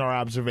question, comment, or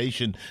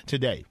observation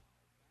today?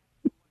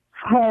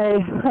 Hey,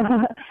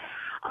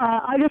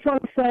 I just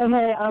want to say,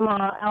 hey, I'm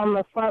on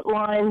the front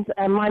lines,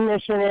 and my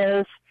mission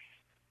is,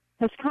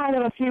 there's kind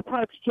of a few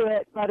parts to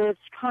it, but it's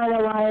kind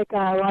of like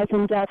life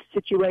and death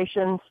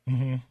situations,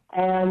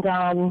 and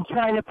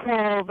trying to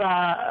pull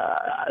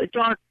the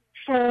dark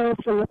souls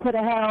from the pit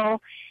of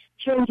hell,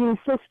 changing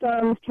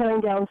systems, tearing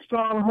down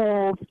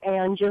strongholds,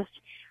 and just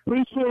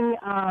reaching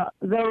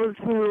those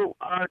who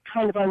are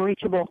kind of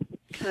unreachable,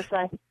 per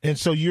se. And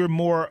so you're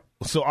more.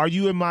 So are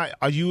you in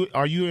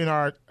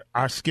our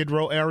Skid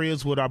Row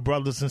areas with our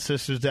brothers and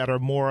sisters that are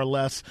more or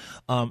less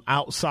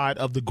outside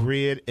of the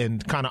grid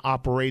and kind of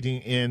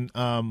operating in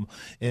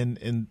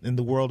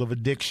the world of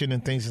addiction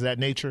and things of that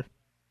nature?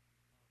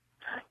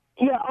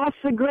 Yeah, off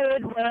the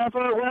grid,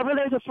 wherever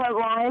there's a front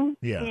line,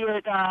 be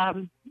it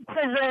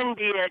prison,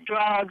 be it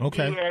drugs,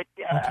 be it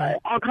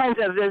all kinds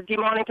of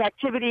demonic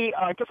activity,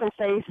 different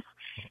faiths,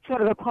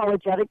 sort of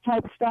apologetic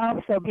type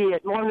stuff. So be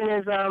it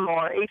Mormonism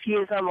or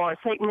atheism or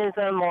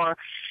Satanism or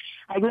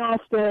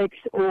agnostics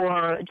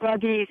or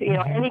druggies,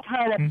 any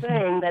kind of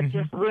thing that's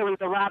just really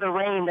the latter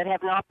rain that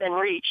have not been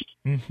reached.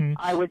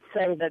 I would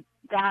say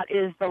that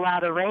is the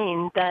latter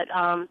rain that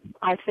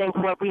I think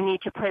what we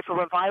need to pray for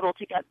revival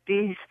to get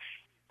these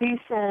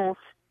souls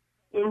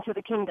into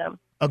the kingdom.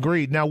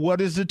 Agreed. Now,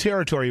 what is the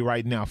territory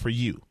right now for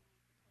you?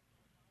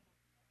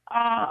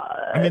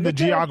 The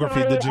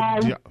geography.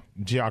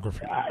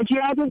 Geography.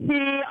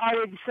 Geography, I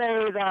would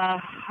say the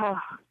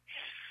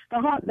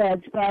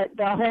hotbeds, but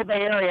the whole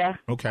Bay Area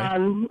is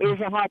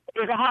a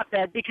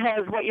hotbed,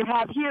 because what you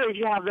have here is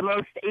you have the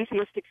most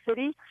atheistic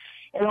city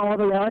in all of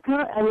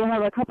America, and you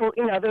have a couple.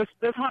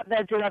 There's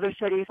hotbeds in other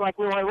cities like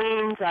New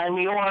Orleans and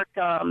New York.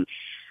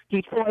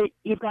 Detroit,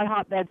 you've got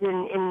hotbeds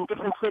in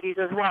different cities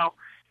as well.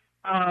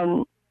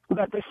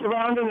 But the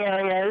surrounding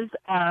areas,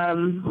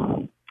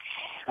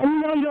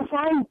 you'll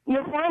find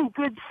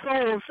good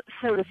souls,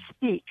 so to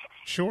speak.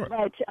 Sure.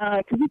 But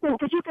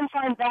because you can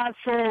find bad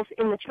souls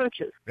in the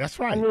churches. That's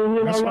right.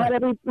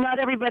 Not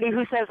everybody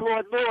who says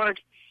Lord, Lord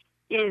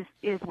is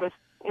with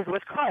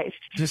Christ.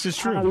 This is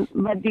true.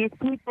 But these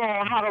people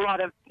have a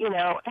lot of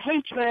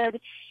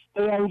hatred.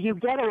 And you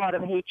get a lot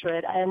of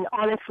hatred. And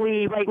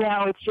honestly, right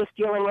now, it's just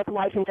dealing with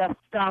life and death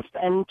stuff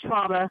and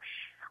trauma.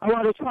 A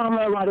lot of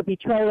trauma, a lot of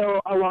betrayal,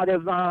 a lot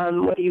of,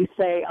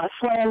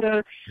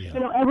 slander.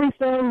 Yeah.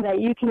 Everything that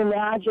you can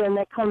imagine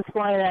that comes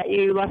flying at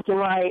you left and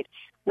right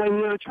when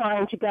you're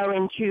trying to go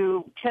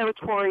into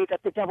territory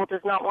that the devil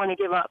does not want to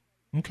give up.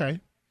 Okay.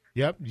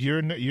 Yep. You're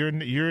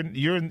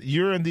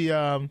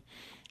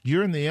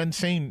in the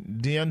unseen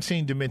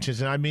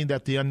dimensions, and I mean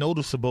that the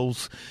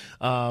unnoticeables,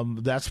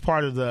 that's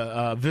part of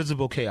the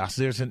visible chaos.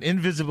 There's an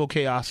invisible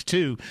chaos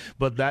too,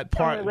 but that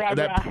part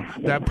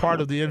that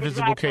part of the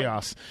invisible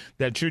chaos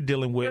that you're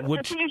dealing with,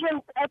 which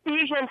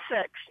Ephesians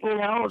 6,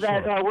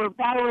 that we're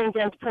battling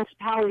against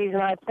principalities in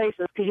high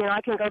places, because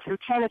I can go through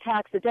 10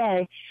 attacks a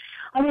day.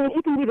 I mean,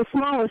 it can be the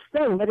smallest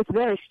thing, but it's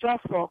very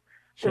stressful.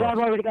 Because I've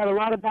already got a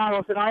lot of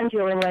battles that I'm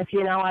dealing with. I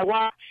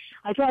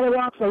try to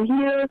walk from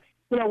here,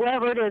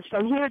 wherever it is,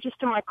 from here just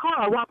to my car,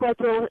 I walk right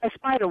through a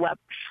spider web.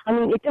 I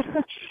mean, it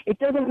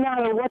doesn't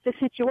matter what the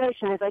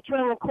situation is. I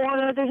turn the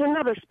corner, there's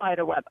another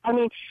spider web. I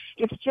mean,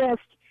 it's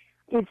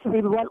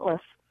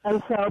relentless.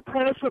 And so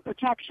prayers for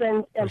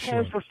protection and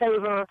prayers for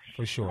favor,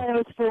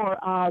 prayers for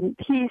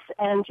peace,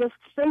 and just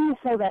things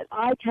so that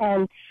I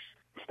can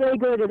stay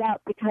girded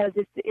up, because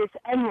it's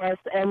endless.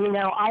 And, you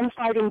know, I'm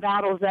fighting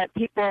battles that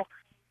people,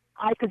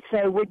 I could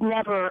say, would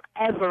never,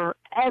 ever,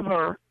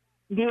 ever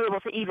be able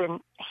to even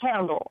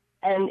handle.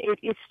 And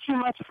it's too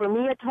much for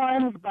me at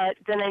times, but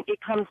then it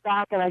comes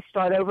back and I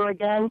start over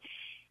again.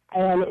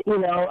 And, you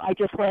know, I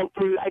just had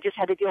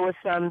to deal with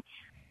some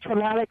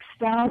traumatic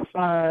stuff,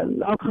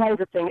 all kinds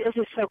of things. It's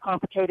just so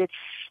complicated.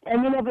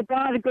 And, you know, but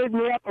God had girded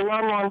me up a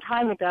long, long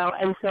time ago,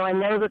 and so I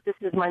know that this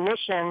is my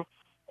mission.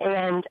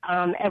 And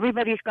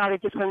everybody's got a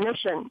different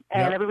mission,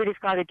 and everybody's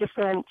got a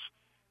different,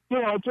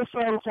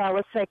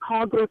 let's say,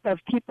 call group of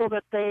people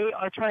that they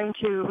are trying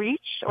to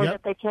reach or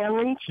that they can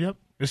reach. Yep,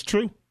 it's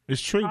true.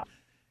 It's true.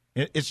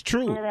 It's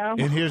true. You know?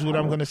 And here's what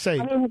I'm going to say.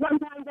 I mean,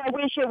 sometimes I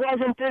wish it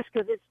wasn't this,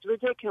 because it's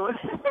ridiculous.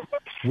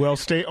 Well,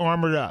 stay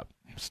armored up.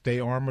 Stay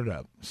armored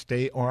up.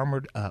 Stay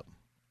armored up.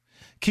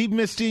 Keep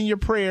Misty in your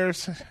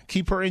prayers.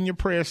 Keep her in your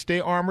prayers. Stay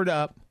armored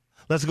up.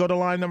 Let's go to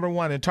line number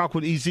 1 and talk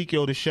with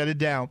Ezekiel to shut it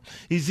down.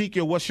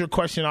 Ezekiel, what's your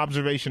question,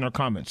 observation, or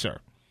comment, sir?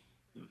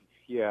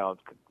 Yeah, I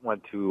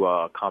want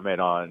to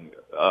comment on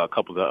a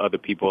couple of the other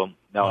people.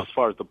 Now, as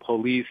far as the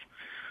police,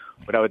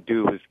 what I would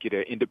do is get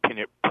an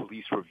independent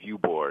police review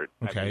board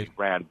that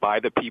ran by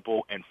the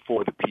people and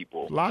for the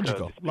people.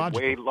 Logical.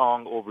 Way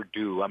long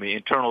overdue. I mean,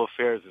 internal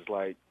affairs is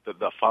like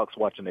the fox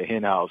watching the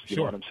hen house. You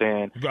know what I'm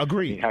saying?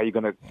 Agreed. I mean, how are you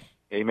going to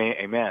 –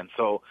 amen.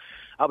 So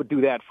I would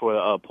do that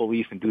for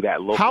police and do that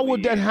locally. How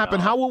would that happen?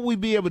 How would we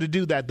be able to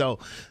do that, though?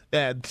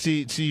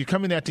 See, you're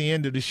coming at the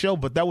end of the show,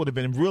 but that would have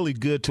been really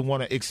good to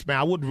want to expand.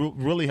 I would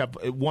really have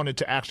wanted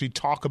to actually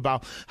talk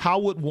about how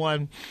would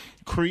one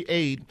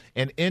create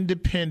an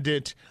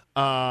independent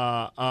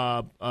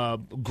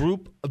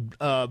group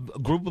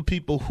of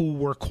people who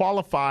were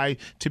qualified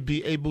to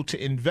be able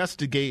to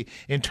investigate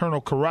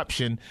internal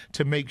corruption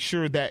to make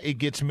sure that it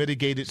gets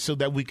mitigated, so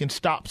that we can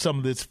stop some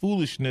of this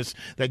foolishness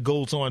that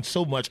goes on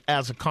so much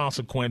as a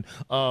consequence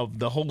of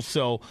the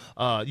wholesale,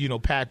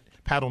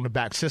 pat on the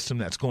back system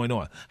that's going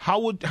on. How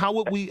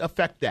would we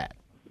affect that?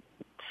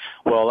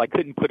 Well, I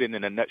couldn't put it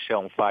in a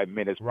nutshell in 5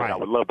 minutes, but I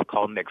would love to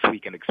call next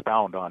week and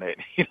expound on it.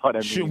 You know what I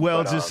mean? Sure.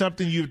 Well, is this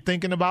something you're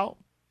thinking about?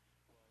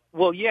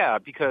 Well, yeah,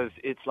 because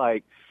it's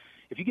like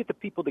if you get the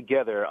people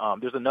together,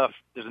 there's enough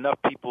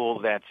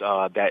people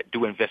that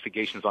do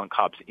investigations on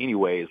cops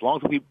anyway. As long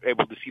as we're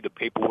able to see the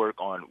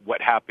paperwork on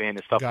what happened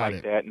and stuff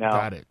like that.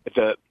 Now,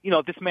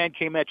 if this man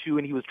came at you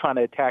and he was trying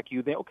to attack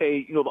you, then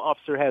okay, the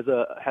officer has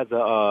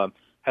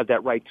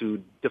that right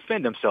to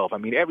defend himself. I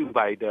mean,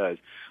 everybody does.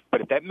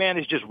 But if that man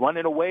is just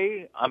running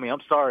away, I mean, I'm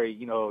sorry,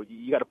 you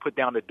got to put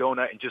down the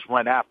donut and just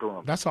run after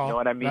him. That's all. You know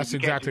what I mean? That's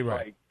exactly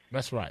right.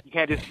 That's right. You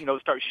can't just,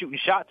 start shooting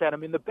shots at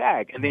him in the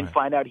back and then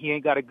find out he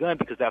ain't got a gun,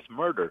 because that's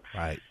murder.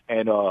 Right.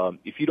 And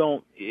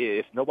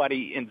if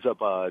nobody ends up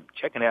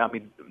checking it, I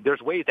mean,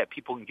 there's ways that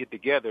people can get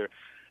together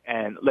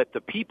and let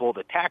the people,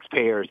 the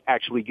taxpayers,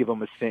 actually give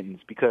them a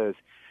sentence. Because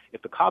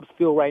if the cops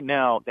feel right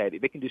now that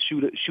they can just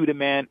shoot a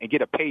man and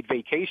get a paid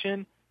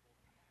vacation,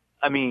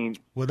 I mean,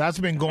 well, that's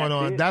been going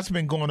on. That's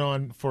been going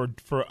on for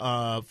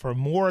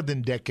more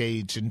than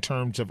decades, in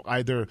terms of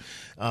either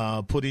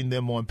putting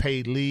them on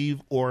paid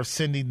leave or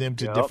sending them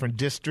to different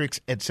districts,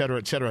 et cetera,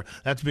 et cetera.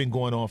 That's been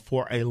going on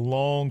for a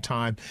long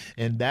time,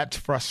 and that's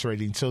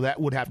frustrating. So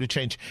that would have to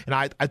change. And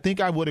I think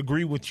I would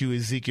agree with you,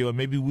 Ezekiel, and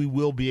maybe we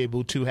will be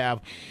able to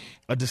have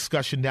a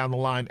discussion down the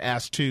line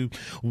as to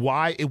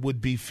why it would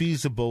be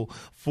feasible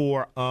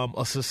for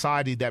a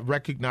society that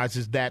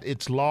recognizes that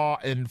its law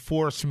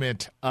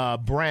enforcement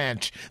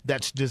branch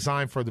that's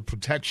designed for the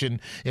protection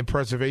and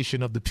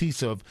preservation of the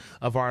peace of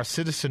our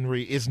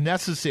citizenry is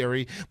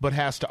necessary, but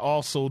has to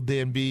also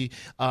then be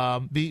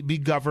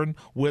governed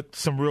with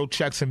some real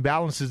checks and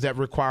balances that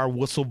require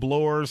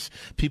whistleblowers,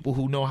 people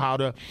who know how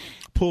to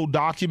pull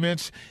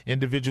documents,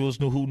 individuals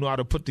who know how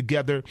to put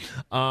together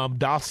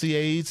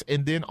dossiers,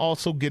 and then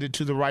also get it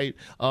to the right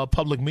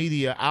public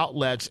media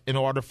outlets in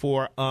order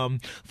for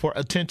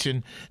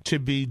attention to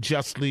be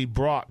justly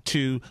brought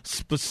to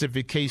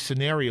specific case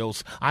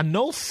scenarios. I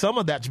know some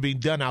of that's being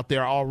done out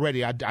there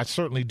already. I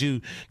certainly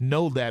do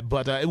know that,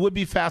 but it would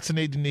be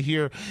fascinating to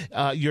hear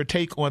your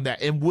take on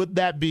that. And would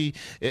that be,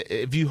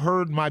 if you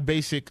heard my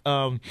basic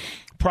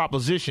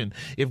proposition,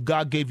 if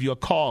God gave you a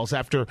cause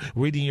after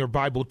reading your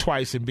Bible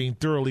twice and being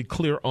thoroughly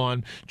clear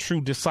on true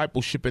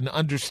discipleship and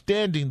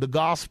understanding the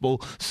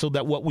gospel, so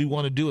that what we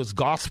want to do is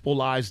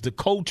gospelize the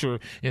culture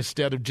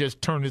instead of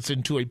just turn this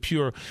into a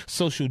pure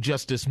social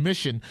justice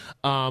mission,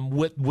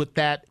 with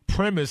that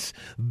premise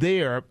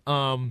there,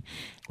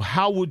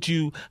 how would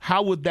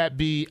that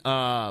be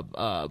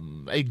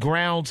a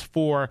grounds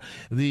for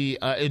the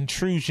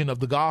intrusion of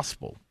the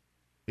gospel,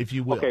 if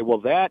you will? Okay, well,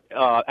 that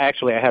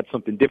actually, I had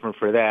something different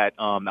for that.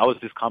 I was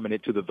just commenting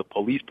to the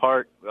police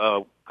part,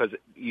 because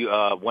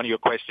one of your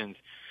questions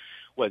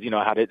was,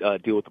 how to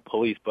deal with the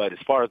police. But as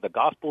far as the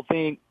gospel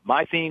thing,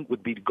 my thing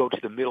would be to go to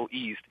the Middle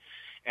East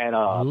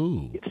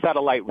and get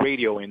satellite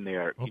radio in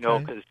there,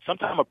 because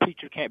sometimes a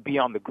preacher can't be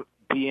on the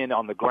being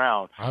on the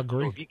ground. I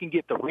agree. So if you can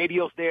get the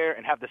radios there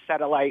and have the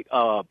satellite,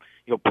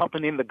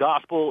 pumping in the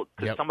gospel,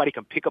 because somebody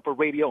can pick up a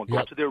radio and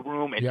go to their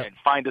room and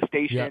find a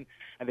station,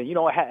 and then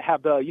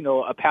have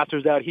the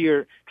pastors out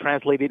here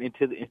translate it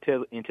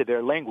into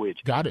their language.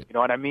 Got it. You know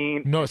what I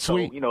mean? No, it's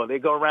sweet. So, they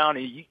go around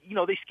and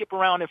they skip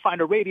around and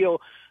find a radio.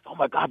 Oh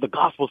my God, the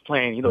gospel's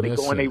playing. They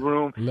go in their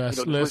room.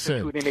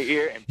 Listen to it in their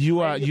ear. And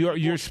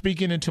you're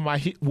speaking into my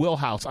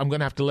wheelhouse. I'm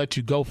going to have to let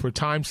you go for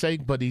time's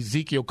sake, but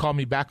Ezekiel, call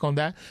me back on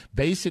that.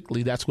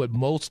 Basically, that's what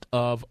most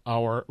of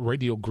our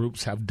radio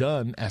groups have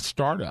done as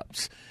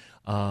startups.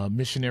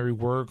 Missionary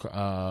work,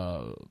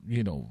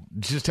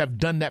 just have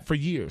done that for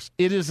years.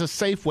 It is a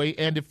safe way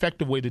and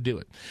effective way to do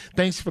it.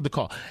 Thanks for the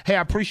call. Hey,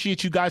 I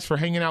appreciate you guys for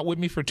hanging out with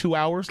me for 2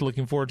 hours.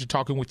 Looking forward to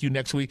talking with you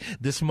next week.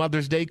 This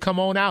Mother's Day, come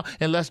on out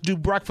and let's do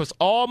breakfast.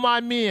 All my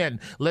men,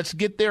 let's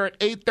get there at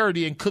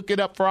 8:30 and cook it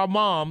up for our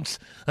moms.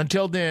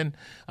 Until then,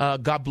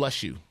 God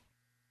bless you.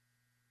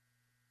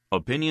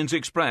 Opinions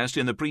expressed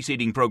in the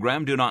preceding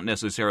program do not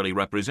necessarily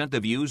represent the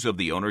views of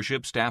the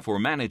ownership, staff, or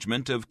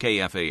management of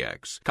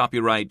KFAX.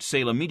 Copyright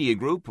Salem Media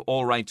Group,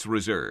 all rights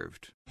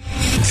reserved.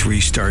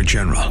 3-star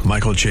General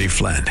Michael J.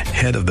 Flynn,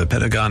 head of the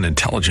Pentagon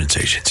Intelligence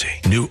Agency,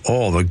 knew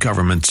all the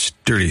government's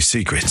dirty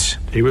secrets.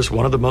 He was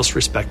one of the most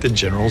respected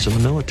generals in the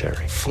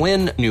military.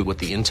 Flynn knew what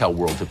the intel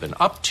world had been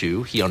up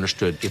to. He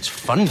understood its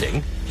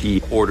funding.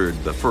 He ordered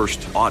the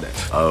first audit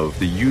of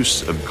the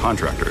use of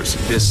contractors.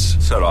 This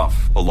set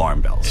off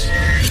alarm bells.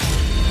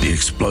 The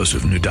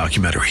explosive new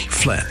documentary,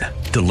 Flynn,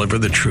 Deliver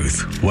the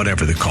Truth,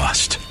 Whatever the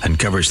Cost,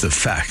 uncovers the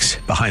facts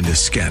behind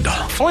this scandal.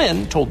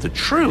 Flynn told the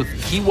truth.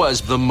 He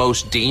was the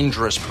most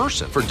dangerous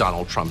person for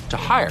Donald Trump to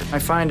hire. I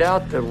find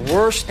out the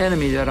worst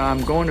enemy that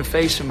I'm going to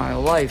face in my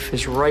life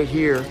is right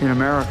here in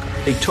America.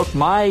 They took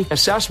my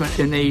assessment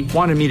and they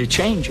wanted me to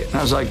change it. And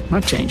I was like, I'm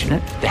not changing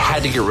it. They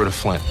had to get rid of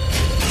Flynn.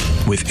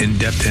 With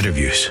in-depth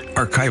interviews,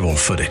 archival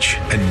footage,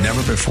 and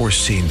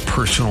never-before-seen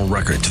personal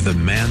records of the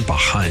man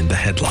behind the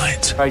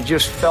headlines. I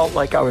just felt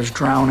like I was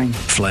drowning.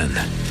 Flynn,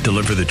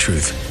 Deliver the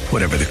Truth,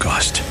 Whatever the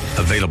Cost.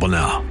 Available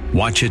now.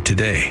 Watch it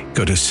today.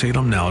 Go to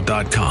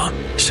salemnow.com.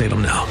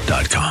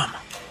 salemnow.com.